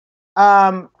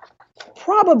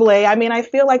 Probably. I mean, I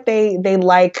feel like they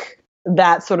like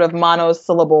that sort of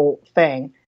monosyllable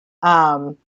thing.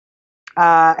 Hang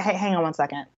on one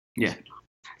second. Yeah.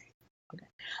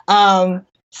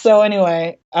 So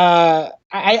anyway,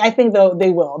 I think they'll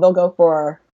go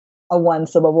for a one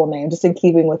syllable name, just in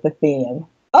keeping with the theme.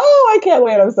 Oh, I can't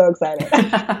wait. I'm so excited.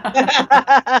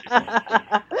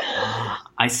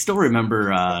 I still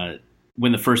remember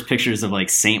when the first pictures of like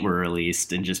Saint were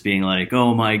released and just being like,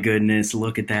 oh my goodness,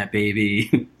 look at that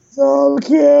baby. So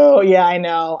cute. Yeah, I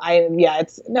know.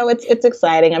 It's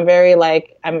exciting. I'm very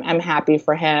I'm happy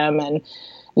for him, and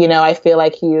I feel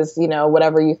like he's,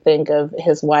 whatever you think of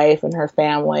his wife and her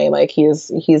family, like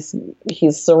he's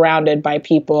surrounded by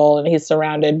people, and he's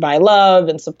surrounded by love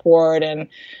and support, and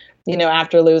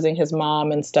after losing his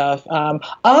mom and stuff.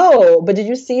 But did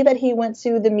you see that he went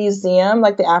to the museum,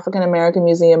 like the African American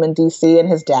Museum in DC, and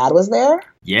his dad was there?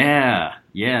 Yeah.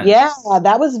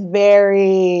 That was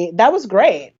great. That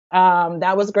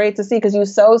was great to see, because you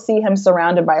see him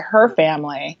surrounded by her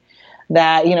family.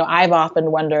 That, I've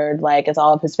often wondered, like, is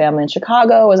all of his family in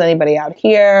Chicago? Is anybody out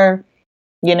here?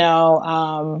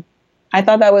 I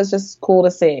thought that was just cool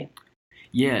to see.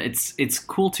 Yeah, it's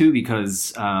cool too,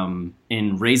 because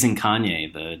in Raising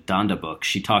Kanye, the Donda book,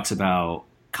 she talks about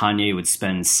Kanye would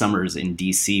spend summers in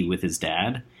DC with his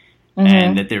dad,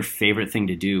 and that their favorite thing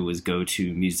to do was go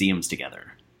to museums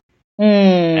together.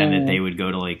 And that they would go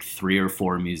to like 3 or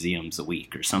 4 museums a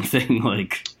week or something.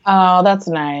 Like, oh, that's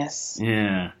nice.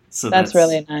 Yeah. So that's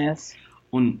really nice.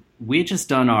 When we had just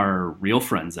done our Real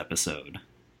Friends episode,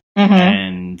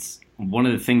 and one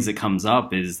of the things that comes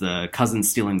up is the cousin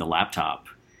stealing the laptop.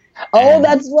 Oh,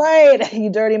 that's right. You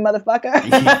dirty motherfucker.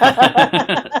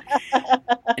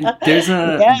 And there's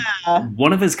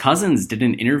one of his cousins did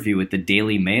an interview with the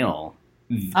Daily Mail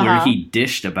where he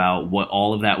dished about what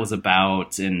all of that was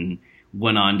about, and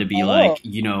went on to be like,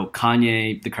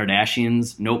 Kanye, the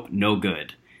Kardashians, nope, no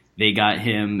good. They got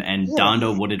him, and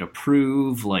Donda wouldn't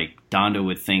approve. Like, Donda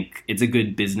would think it's a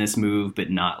good business move,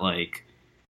 but not like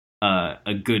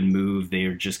a good move.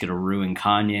 They're just going to ruin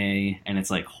Kanye. And it's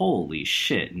like, holy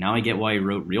shit. Now I get why he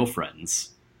wrote Real Friends.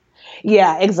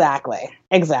 Yeah, exactly.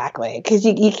 Because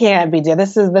you can't be,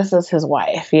 this is his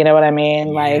wife. You know what I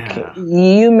mean? Yeah. Like,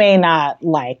 you may not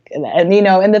like, and and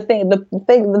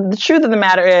the truth of the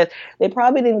matter is, they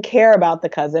probably didn't care about the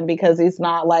cousin, because he's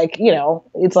not like,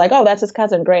 it's like, oh, that's his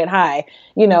cousin, great, hi,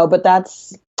 but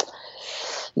that's,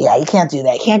 you can't do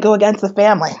that. You can't go against the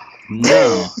family.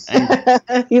 No.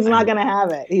 He's not gonna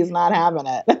have it. He's not having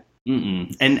it.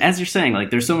 Mm-mm. And as you're saying, like,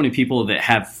 there's so many people that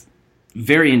have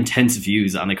very intense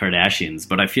views on the Kardashians,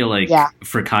 but I feel like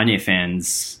for Kanye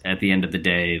fans, at the end of the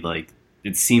day, like,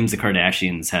 it seems the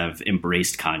Kardashians have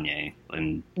embraced Kanye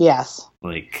and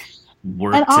like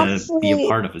worked to be a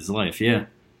part of his life. Yeah,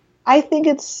 I think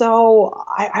it's so.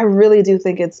 I really do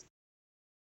think it's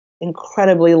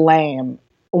incredibly lame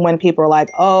when people are like,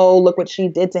 "Oh, look what she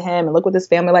did to him, and look what this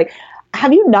family like."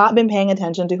 Have you not been paying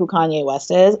attention to who Kanye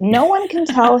West is? No one can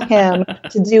tell him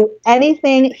to do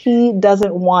anything he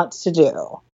doesn't want to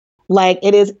do. Like,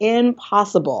 it is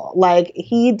impossible. Like,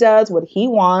 he does what he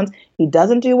wants. He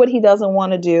doesn't do what he doesn't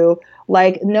want to do.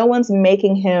 Like, no one's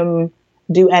making him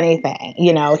do anything.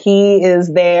 He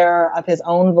is there of his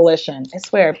own volition. I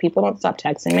swear, people don't stop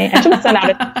texting me. I should send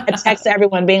out a text to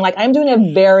everyone being like, I'm doing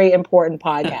a very important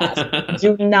podcast.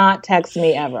 Do not text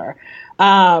me ever.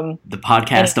 The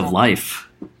podcast of life.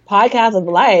 Podcast of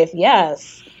life,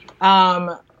 yes.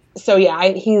 So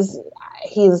yeah, he's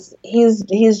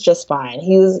just fine.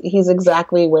 He's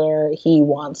exactly where he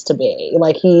wants to be.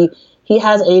 Like, he he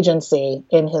has agency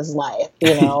in his life,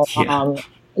 you know. Yeah.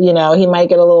 You know, he might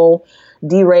get a little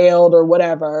derailed or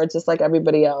whatever, just like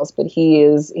everybody else, but he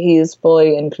is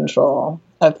fully in control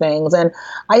of things. And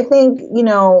I think, you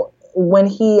know,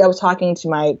 I was talking to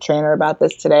my trainer about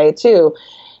this today too,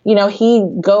 you know, he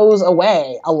goes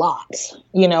away a lot.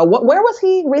 You know, where was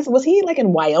he? Was he like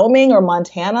in Wyoming or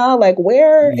Montana? Like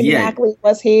where exactly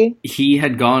was he? He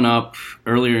had gone up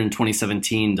earlier in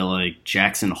 2017 to like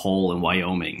Jackson Hole in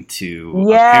Wyoming to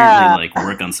apparently like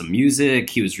work on some music.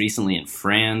 He was recently in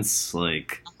France.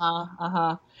 Like,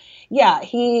 yeah,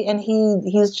 he's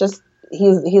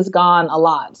gone a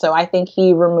lot. So I think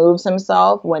he removes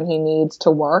himself when he needs to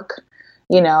work.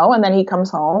 You know, and then he comes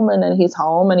home and then he's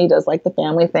home and he does like the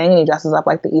family thing and he dresses up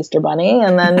like the Easter Bunny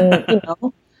and then, you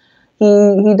know,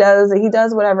 he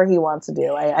does whatever he wants to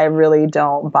do. I really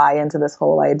don't buy into this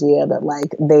whole idea that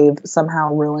like they've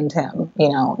somehow ruined him. You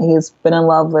know, he's been in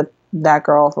love with that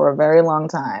girl for a very long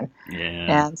time.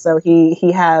 Yeah. And so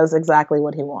he has exactly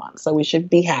what he wants. So we should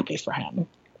be happy for him.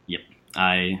 Yep.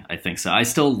 I think so. I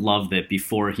still love that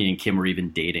before he and Kim were even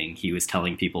dating, he was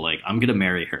telling people like, I'm going to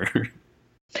marry her.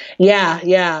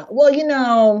 Yeah. Well, you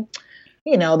know,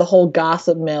 the whole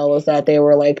gossip mill is that they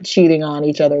were like cheating on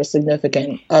each other's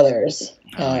significant others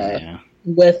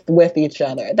with each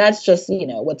other. That's just, you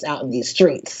know, what's out in these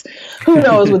streets. Who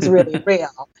knows what's really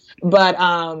real? But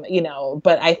you know,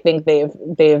 but I think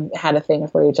they've had a thing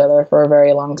for each other for a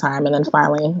very long time, and then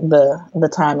finally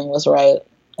the timing was right,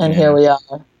 and here we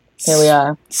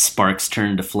are. Sparks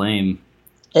turned to flame.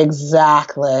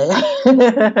 Exactly.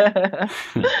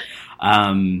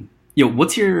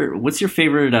 What's your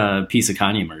favorite piece of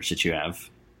Kanye merch that you have?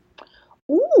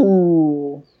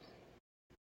 Ooh.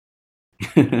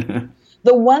 The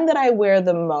one that I wear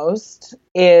the most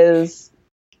is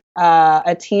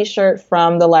a T-shirt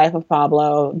from The Life of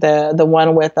Pablo, the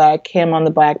one with Kim on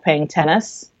the back playing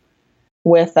tennis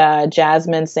with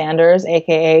Jasmine Sanders,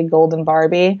 aka Golden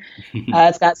Barbie.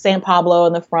 It's got St. Pablo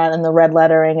in the front and the red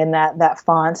lettering and that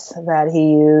font that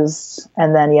he used,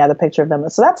 and then the picture of them.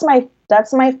 So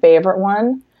that's my favorite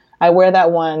one. I wear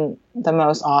that one the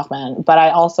most often, but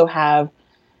I also have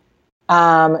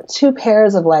 2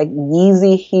 pairs of like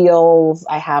Yeezy heels.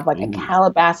 I have like a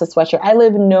Calabasas sweatshirt. I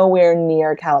live nowhere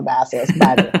near Calabasas,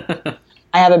 by the way.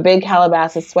 I have a big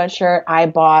Calabasas sweatshirt.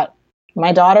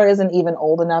 My daughter isn't even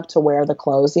old enough to wear the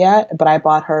clothes yet, but I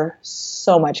bought her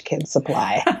so much kid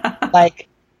supply, like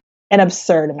an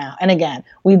absurd amount. And again,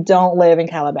 we don't live in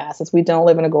Calabasas. We don't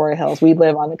live in Agoura Hills. We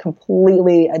live on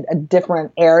a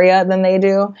different area than they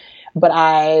do. But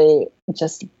I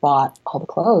just bought all the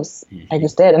clothes. I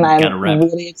just did. And I'm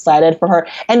really excited for her.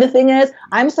 And the thing is,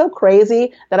 I'm so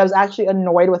crazy that I was actually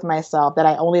annoyed with myself that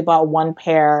I only bought 1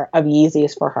 pair of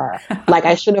Yeezys for her. Like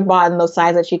I should have bought in the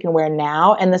size that she can wear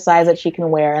now and the size that she can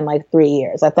wear in like 3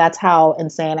 years. Like that's how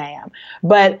insane I am.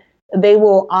 But they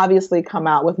will obviously come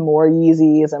out with more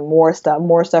Yeezys and more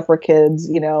stuff for kids,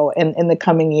 you know, in the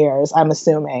coming years, I'm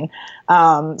assuming.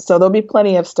 So there'll be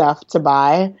plenty of stuff to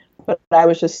buy. But I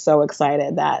was just so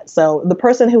excited so the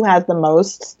person who has the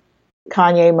most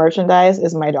Kanye merchandise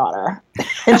is my daughter,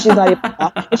 and she's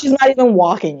not even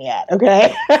walking yet.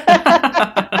 Okay,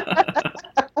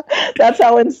 that's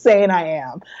how insane I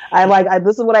am.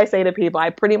 This is what I say to people.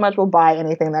 I pretty much will buy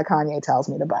anything that Kanye tells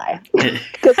me to buy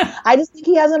because I just think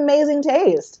he has amazing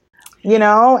taste, you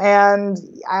know. And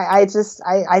I just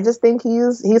think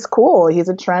he's cool. He's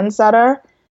a trendsetter,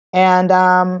 and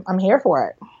I'm here for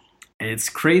it. It's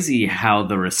crazy how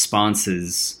the response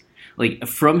is, like,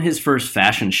 from his first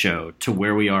fashion show to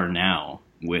where we are now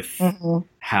with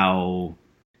how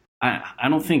I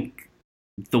don't think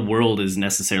the world is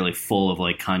necessarily full of,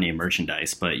 like, Kanye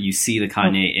merchandise, but you see the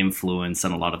Kanye influence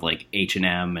on a lot of, like,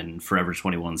 H&M and Forever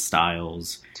 21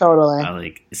 styles. Totally.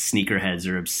 Like, sneakerheads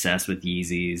are obsessed with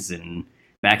Yeezys, and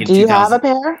back in 2000... Do you have a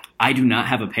pair? I do not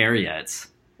have a pair yet.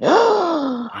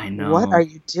 I know. What are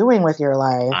you doing with your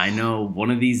life? I know. One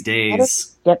of these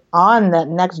days. Get on that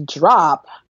next drop.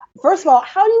 First of all,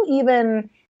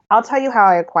 I'll tell you how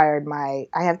I acquired I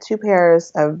have 2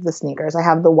 pairs of the sneakers. I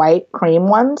have the white cream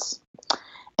ones.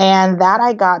 And that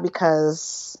I got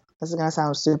because, this is going to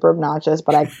sound super obnoxious,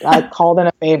 but I called in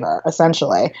a favor,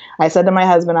 essentially. I said to my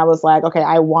husband, I was like, okay,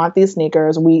 I want these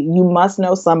sneakers. You must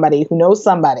know somebody who knows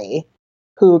somebody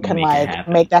who can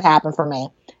make that happen for me.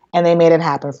 And they made it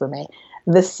happen for me.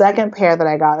 The second pair that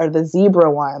I got are the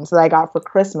zebra ones that I got for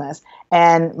Christmas.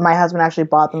 And my husband actually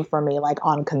bought them for me like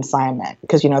on consignment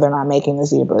because, you know, they're not making the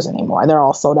zebras anymore. They're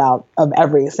all sold out of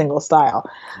every single style.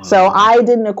 Oh. So I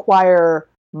didn't acquire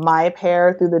my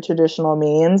pair through the traditional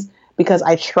means because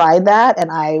I tried that and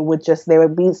I would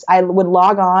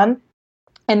log on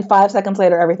And 5 seconds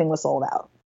later, everything was sold out.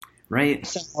 Right.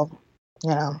 So,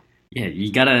 you know. Yeah,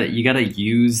 you gotta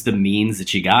use the means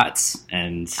that you got,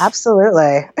 and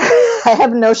Absolutely. I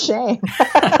have no shame.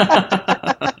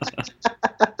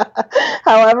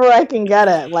 However I can get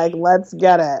it, like, let's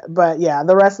get it. But yeah,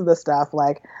 the rest of the stuff,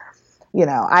 like, you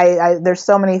know, I there's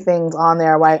so many things on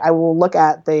there where I will look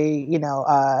at the, you know,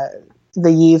 the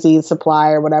Yeezy supply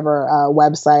or whatever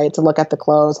website to look at the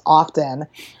clothes often.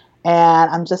 And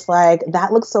I'm just like,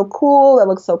 that looks so cool. That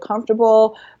looks so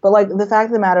comfortable. But like, the fact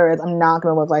of the matter is, I'm not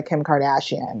going to look like Kim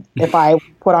Kardashian. If I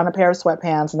put on a pair of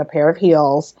sweatpants and a pair of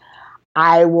heels,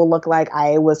 I will look like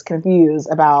I was confused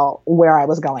about where I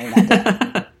was going that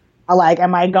day. Like,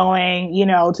 am I going, you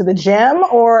know, to the gym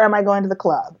or am I going to the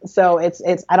club? So it's,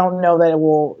 I don't know that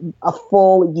a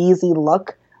full Yeezy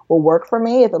look will work for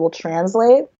me, if it will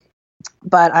translate.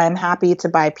 But I'm happy to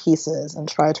buy pieces and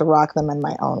try to rock them in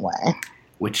my own way.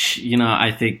 Which, you know,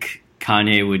 I think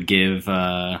Kanye would give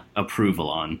approval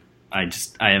on. I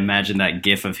imagine that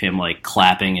gif of him like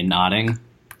clapping and nodding.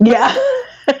 Yeah.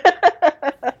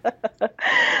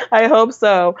 I hope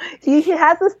so. He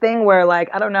has this thing where,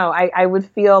 like, I don't know, I would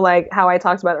feel like how I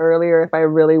talked about earlier, if I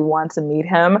really want to meet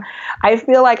him, I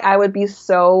feel like I would be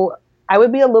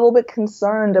a little bit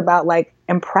concerned about like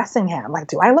impressing him. Like,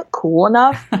 do I look cool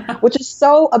enough? Which is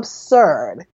so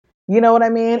absurd. You know what I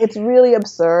mean? It's really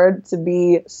absurd to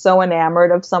be so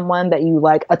enamored of someone that you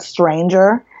like, a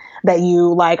stranger, that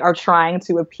you like are trying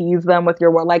to appease them with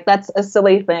your word. Like, that's a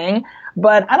silly thing.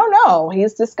 But I don't know.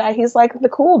 He's this guy. He's like the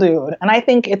cool dude. And I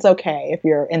think it's okay if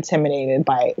you're intimidated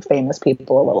by famous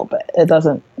people a little bit. It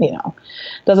doesn't, you know,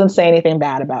 doesn't say anything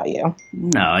bad about you.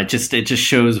 No, it just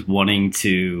shows wanting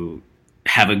to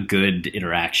have a good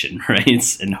interaction,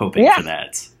 right? And hoping for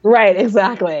that. Right.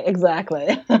 Exactly.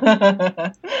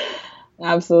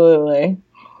 Absolutely.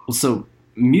 Well, so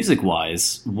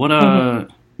music-wise,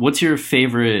 what's your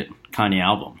favorite Kanye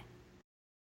album?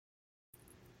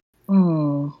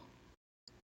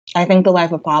 I think The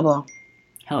Life of Pablo.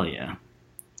 Hell yeah.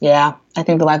 Yeah, I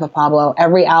think The Life of Pablo.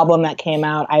 Every album that came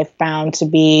out, I found to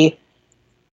be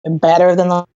better than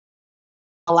the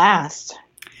last.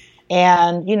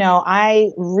 And, you know,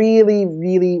 I really,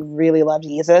 really, really loved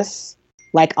Jesus,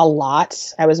 like, a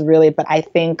lot. But I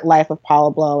think Life of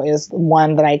Pablo is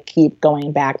one that I keep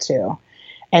going back to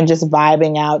and just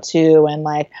vibing out to. And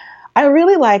like, I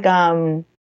really like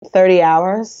 30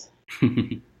 Hours.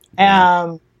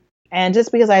 And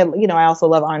just because I also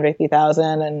love Andre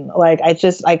 3000, and like, I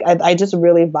just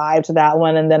really vibe to that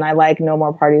one. And then I like No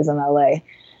More Parties in LA.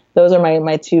 Those are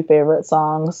my two favorite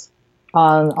songs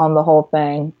on the whole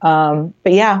thing.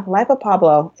 But yeah, Life of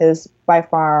Pablo is by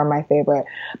far my favorite.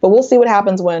 But we'll see what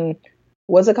happens when,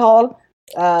 what's it called?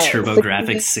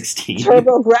 TurboGrafx 16.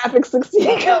 TurboGrafx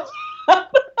 16.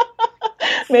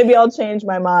 Maybe I'll change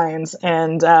my mind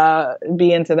and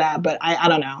be into that. But I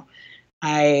don't know.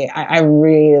 I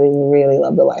really, really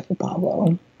love The Life of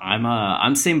Pablo.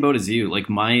 I'm same boat as you. Like,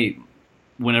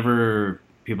 whenever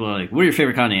people are like, what are your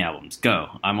favorite Kanye albums? Go.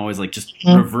 I'm always like, just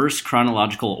reverse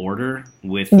chronological order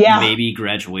with maybe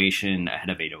Graduation ahead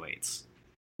of 808s.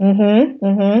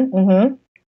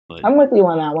 But, I'm with you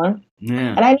on that one.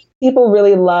 Yeah. And I know people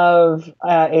really love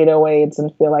 808s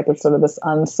and feel like it's sort of this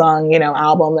unsung,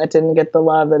 album that didn't get the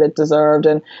love that it deserved.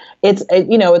 And it's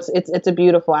a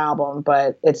beautiful album,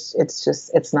 but it's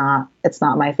not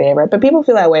my favorite. But people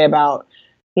feel that way about,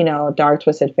 Dark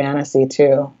Twisted Fantasy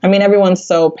too. I mean, everyone's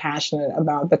so passionate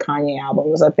about the Kanye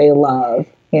albums that they love,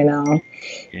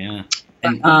 Yeah.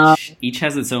 And each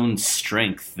has its own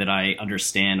strength that I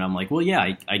understand. I'm like, well,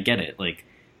 yeah, I get it. Like,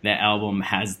 that album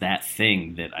has that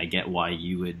thing that I get why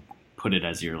you would put it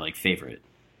as your like favorite.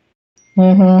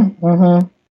 Yep.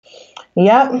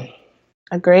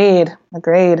 Agreed.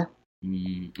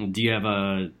 Do you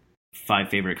have 5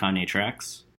 favorite Kanye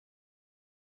tracks?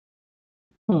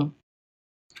 5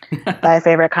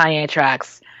 favorite Kanye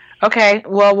tracks. Okay,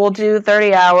 well, we'll do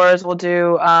 30 Hours. We'll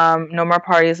do No More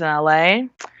Parties in LA.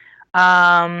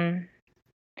 I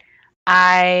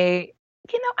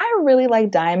really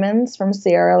like Diamonds from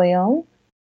Sierra Leone.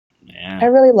 Yeah. I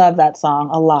really love that song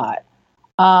a lot.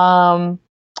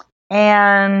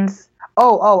 And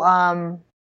Blood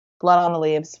on the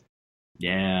Leaves.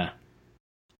 Yeah.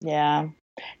 Yeah.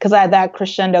 Because that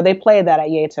crescendo, they played that at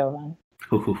Beethoven.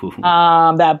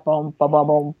 That boom, boom, boom,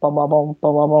 boom, boom, boom,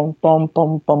 boom, boom, boom,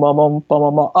 boom, boom,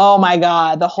 boom, boom. Oh my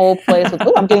God, the whole place was.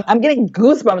 Ooh, I'm getting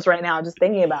goosebumps right now just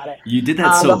thinking about it. You did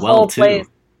that so well too. Place,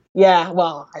 yeah,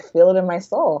 well, I feel it in my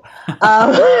soul.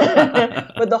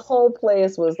 But the whole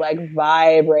place was like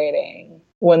vibrating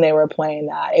when they were playing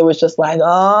that. It was just like,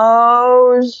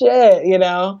 oh shit,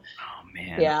 Oh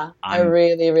Man, Yeah, I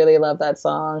really, really love that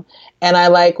song. And I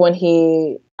like what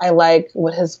his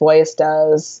voice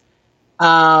does.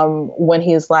 When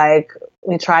he's like,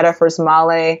 we tried our first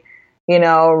Molly,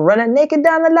 running naked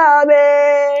down the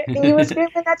lobby, and you were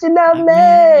screaming that you love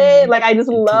me. Like, I just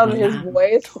love his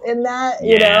voice in that,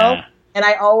 And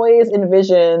I always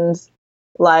envisioned,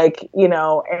 like,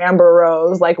 Amber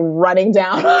Rose, like, running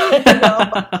down,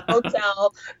 a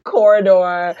hotel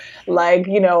corridor, like,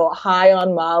 high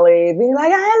on Molly, being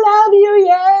like, I love you,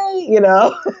 yay,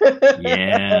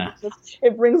 Yeah.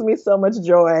 It brings me so much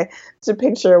joy to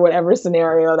picture whatever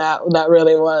scenario that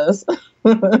really was.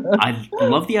 I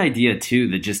love the idea, too,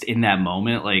 that just in that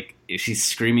moment, like, she's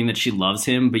screaming that she loves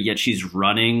him, but yet she's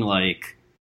running, like,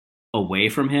 away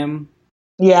from him.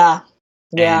 Yeah.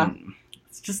 Yeah. And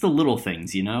it's just the little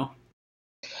things, Yeah,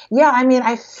 I mean,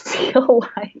 I feel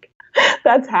like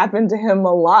that's happened to him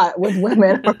a lot with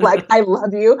women. Like, I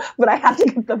love you, but I have to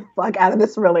get the fuck out of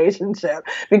this relationship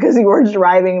because you are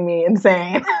driving me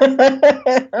insane.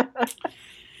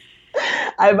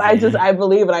 I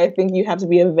believe it. I think you have to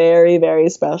be a very, very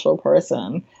special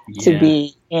person to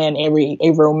be in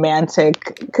a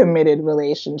romantic, committed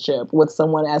relationship with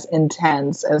someone as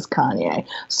intense as Kanye.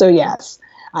 So yes,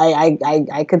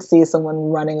 I could see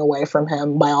someone running away from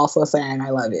him by also saying I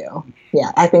love you.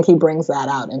 Yeah, I think he brings that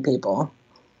out in people.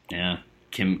 Yeah,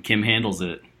 Kim handles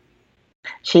it.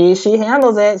 She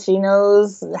handles it. She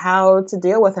knows how to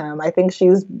deal with him. I think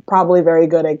she's probably very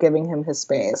good at giving him his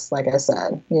space. Like I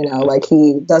said, like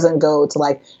he doesn't go to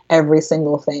like every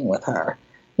single thing with her,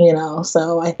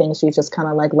 so I think she just kind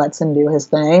of like lets him do his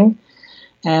thing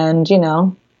and,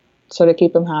 sort of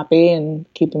keep him happy and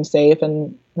keep him safe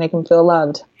and make him feel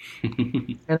loved,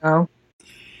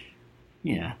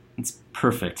 Yeah, it's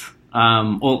perfect.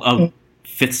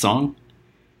 Fifth song.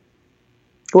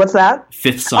 What's that?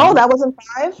 Fifth song. Oh, that wasn't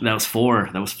 5? That was 4.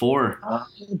 Oh,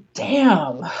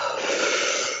 damn.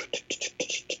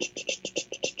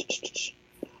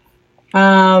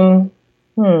 I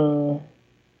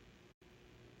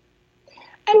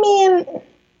mean,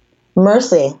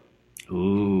 Mercy.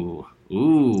 Ooh.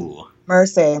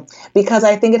 Mercy. Because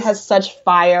I think it has such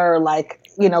fire, like,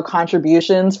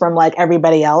 contributions from like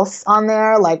everybody else on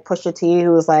there, like Pusha T,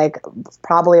 who's like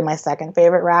probably my second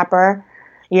favorite rapper,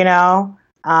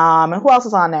 and who else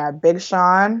is on there? Big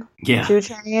Sean, 2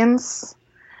 Chainz.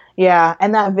 Yeah,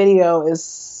 and that video is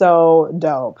so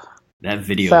dope. That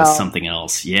video is something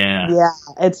else. Yeah. Yeah,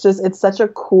 it's such a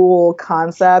cool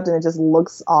concept and it just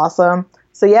looks awesome.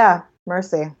 So yeah,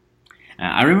 Mercy.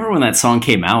 I remember when that song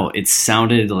came out, it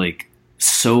sounded like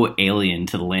so alien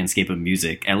to the landscape of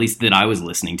music, at least that I was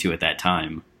listening to at that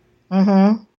time.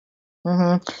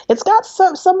 It's got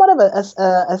somewhat of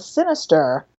a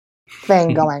sinister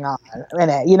thing going on in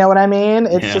it. You know what I mean?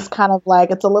 It's just kind of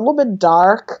like, it's a little bit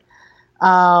dark.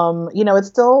 It's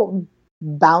still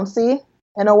bouncy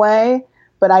in a way,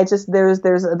 but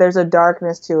there's a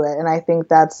darkness to it. And I think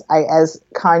as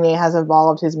Kanye has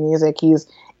evolved his music, he's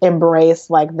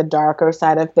embraced like the darker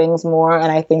side of things more.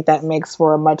 And I think that makes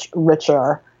for a much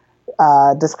richer,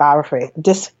 discography.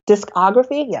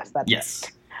 Discography? Yes. Yes.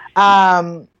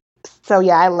 So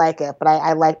yeah, I like it, but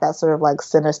I like that sort of like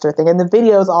sinister thing. And the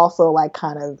video is also like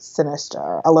kind of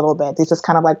sinister a little bit. These just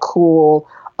kind of like cool,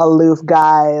 aloof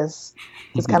guys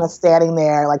just kind of standing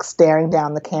there, like staring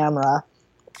down the camera,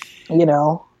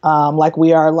 like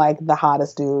we are like the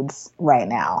hottest dudes right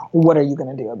now. What are you going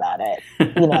to do about it?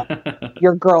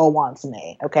 Your girl wants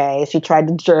me. Okay. She tried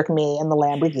to jerk me in the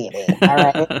Lamborghini. All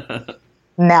right.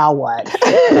 Now what?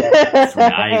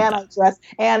 Right.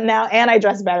 and I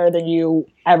dress better than you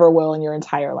ever will in your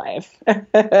entire life.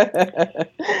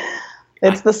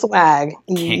 It's the swag.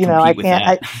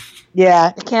 I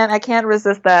can't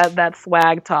resist that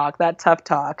swag talk, that tough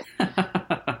talk.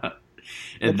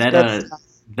 And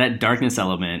that darkness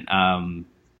element,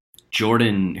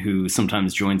 Jordan, who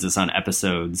sometimes joins us on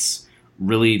episodes,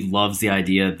 really loves the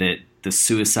idea that the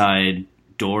suicide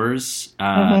doors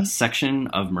section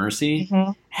of Mercy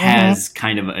has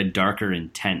kind of a darker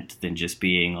intent than just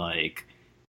being like,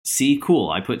 see,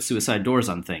 cool, I put suicide doors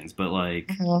on things, but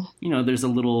like, there's a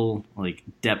little like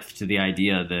depth to the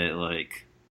idea that like,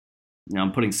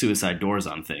 I'm putting suicide doors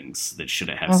on things that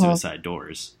shouldn't have suicide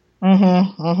doors.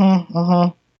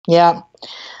 Yeah.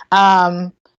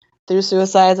 Through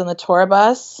suicides on the tour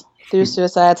bus, through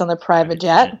suicides on the private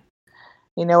jet.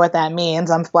 You know what that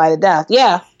means. I'm fly to death.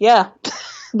 Yeah.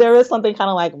 There is something kind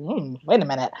of like, wait a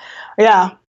minute.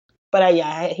 Yeah. But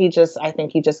I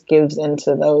think he just gives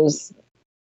into those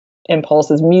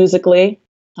impulses musically.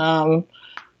 And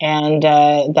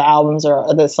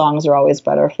the songs are always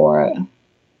better for it.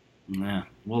 Yeah.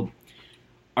 Well,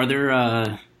 are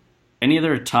there Any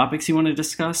other topics you want to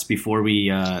discuss before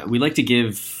we like to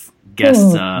give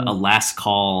guests a last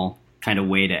call kind of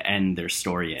way to end their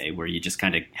StorYe, where you just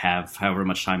kind of have however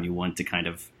much time you want to kind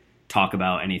of talk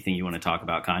about anything you want to talk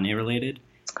about Kanye related?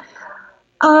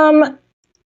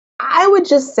 I would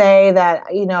just say that,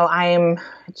 I'm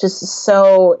just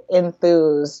so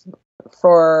enthused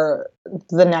for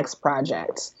the next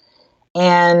project.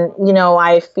 And,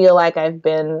 I feel like I've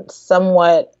been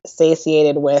somewhat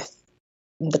satiated with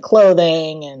the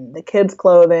clothing and the kids'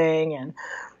 clothing and,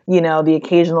 the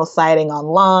occasional sighting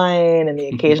online and the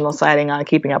occasional sighting on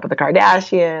Keeping Up with the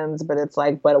Kardashians. But it's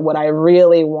like, but what I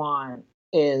really want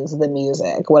is the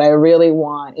music. What I really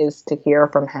want is to hear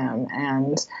from him.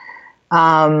 And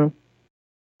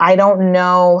I don't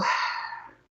know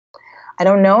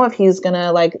if he's going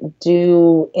to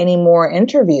do any more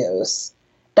interviews.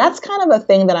 That's kind of a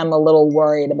thing that I'm a little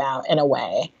worried about in a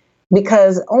way,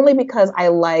 because I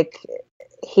like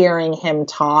hearing him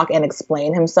talk and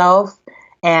explain himself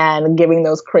and giving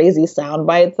those crazy sound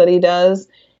bites that he does.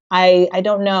 I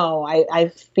don't know. I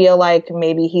feel like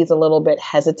maybe he's a little bit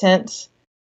hesitant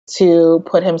to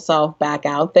put himself back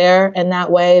out there in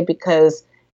that way, because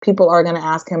people are going to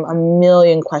ask him a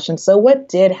million questions. So what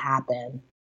did happen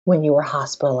when you were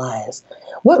hospitalized?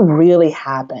 What really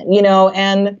happened?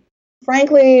 And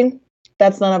frankly,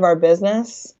 that's none of our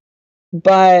business.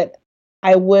 But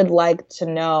I would like to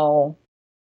know,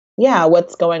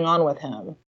 what's going on with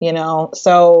him,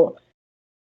 So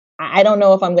I don't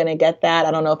know if I'm going to get that.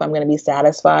 I don't know if I'm going to be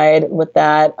satisfied with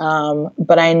that.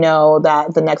 But I know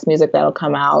that the next music that'll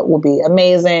come out will be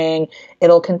amazing.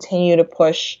 It'll continue to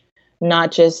push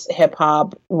not just hip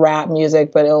hop, rap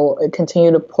music, but it'll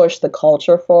continue to push the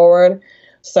culture forward.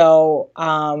 So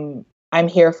I'm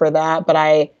here for that. But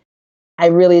I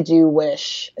really do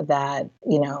wish that,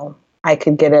 I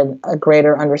could get a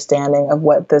greater understanding of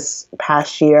what this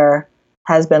past year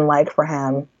has been like for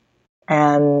him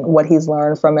and what he's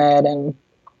learned from it, and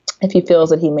if he feels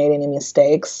that he made any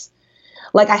mistakes.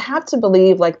 I have to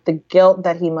believe the guilt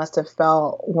that he must have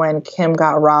felt when Kim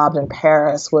got robbed in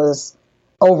Paris was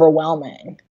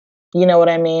overwhelming. You know what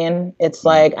I mean? It's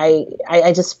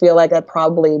I just feel like that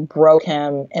probably broke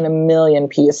him in a million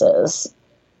pieces.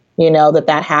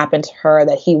 That happened to her,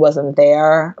 that he wasn't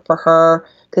there for her.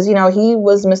 Because, he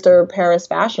was Mr. Paris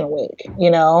Fashion Week,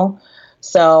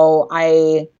 So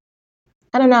I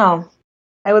don't know.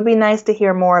 It would be nice to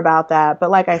hear more about that. But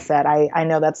like I said, I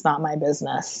know that's not my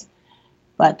business.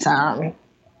 But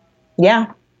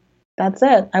that's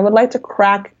it. I would like to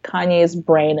crack Kanye's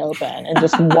brain open and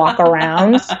just walk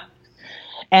around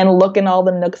and look in all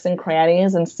the nooks and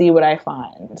crannies and see what I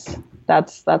find.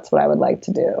 That's what I would like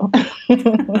to do.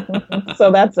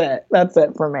 So that's it. That's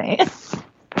it for me.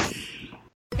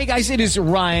 Hey guys, it is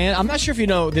Ryan. I'm not sure if you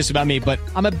know this about me, but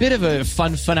I'm a bit of a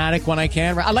fun fanatic when I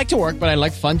can. I like to work, but I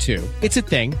like fun too. It's a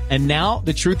thing. And now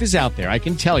the truth is out there. I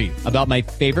can tell you about my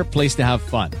favorite place to have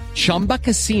fun. Chumba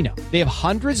Casino. They have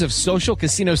hundreds of social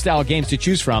casino style games to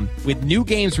choose from, with new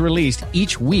games released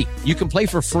each week. You can play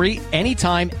for free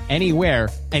anytime, anywhere.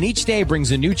 And each day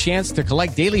brings a new chance to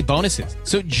collect daily bonuses.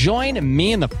 So join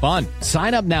me in the fun.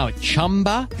 Sign up now at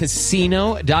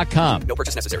ChumbaCasino.com. No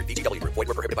purchase necessary. VGW Group. Void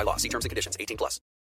where prohibited by law. See terms and conditions. 18+.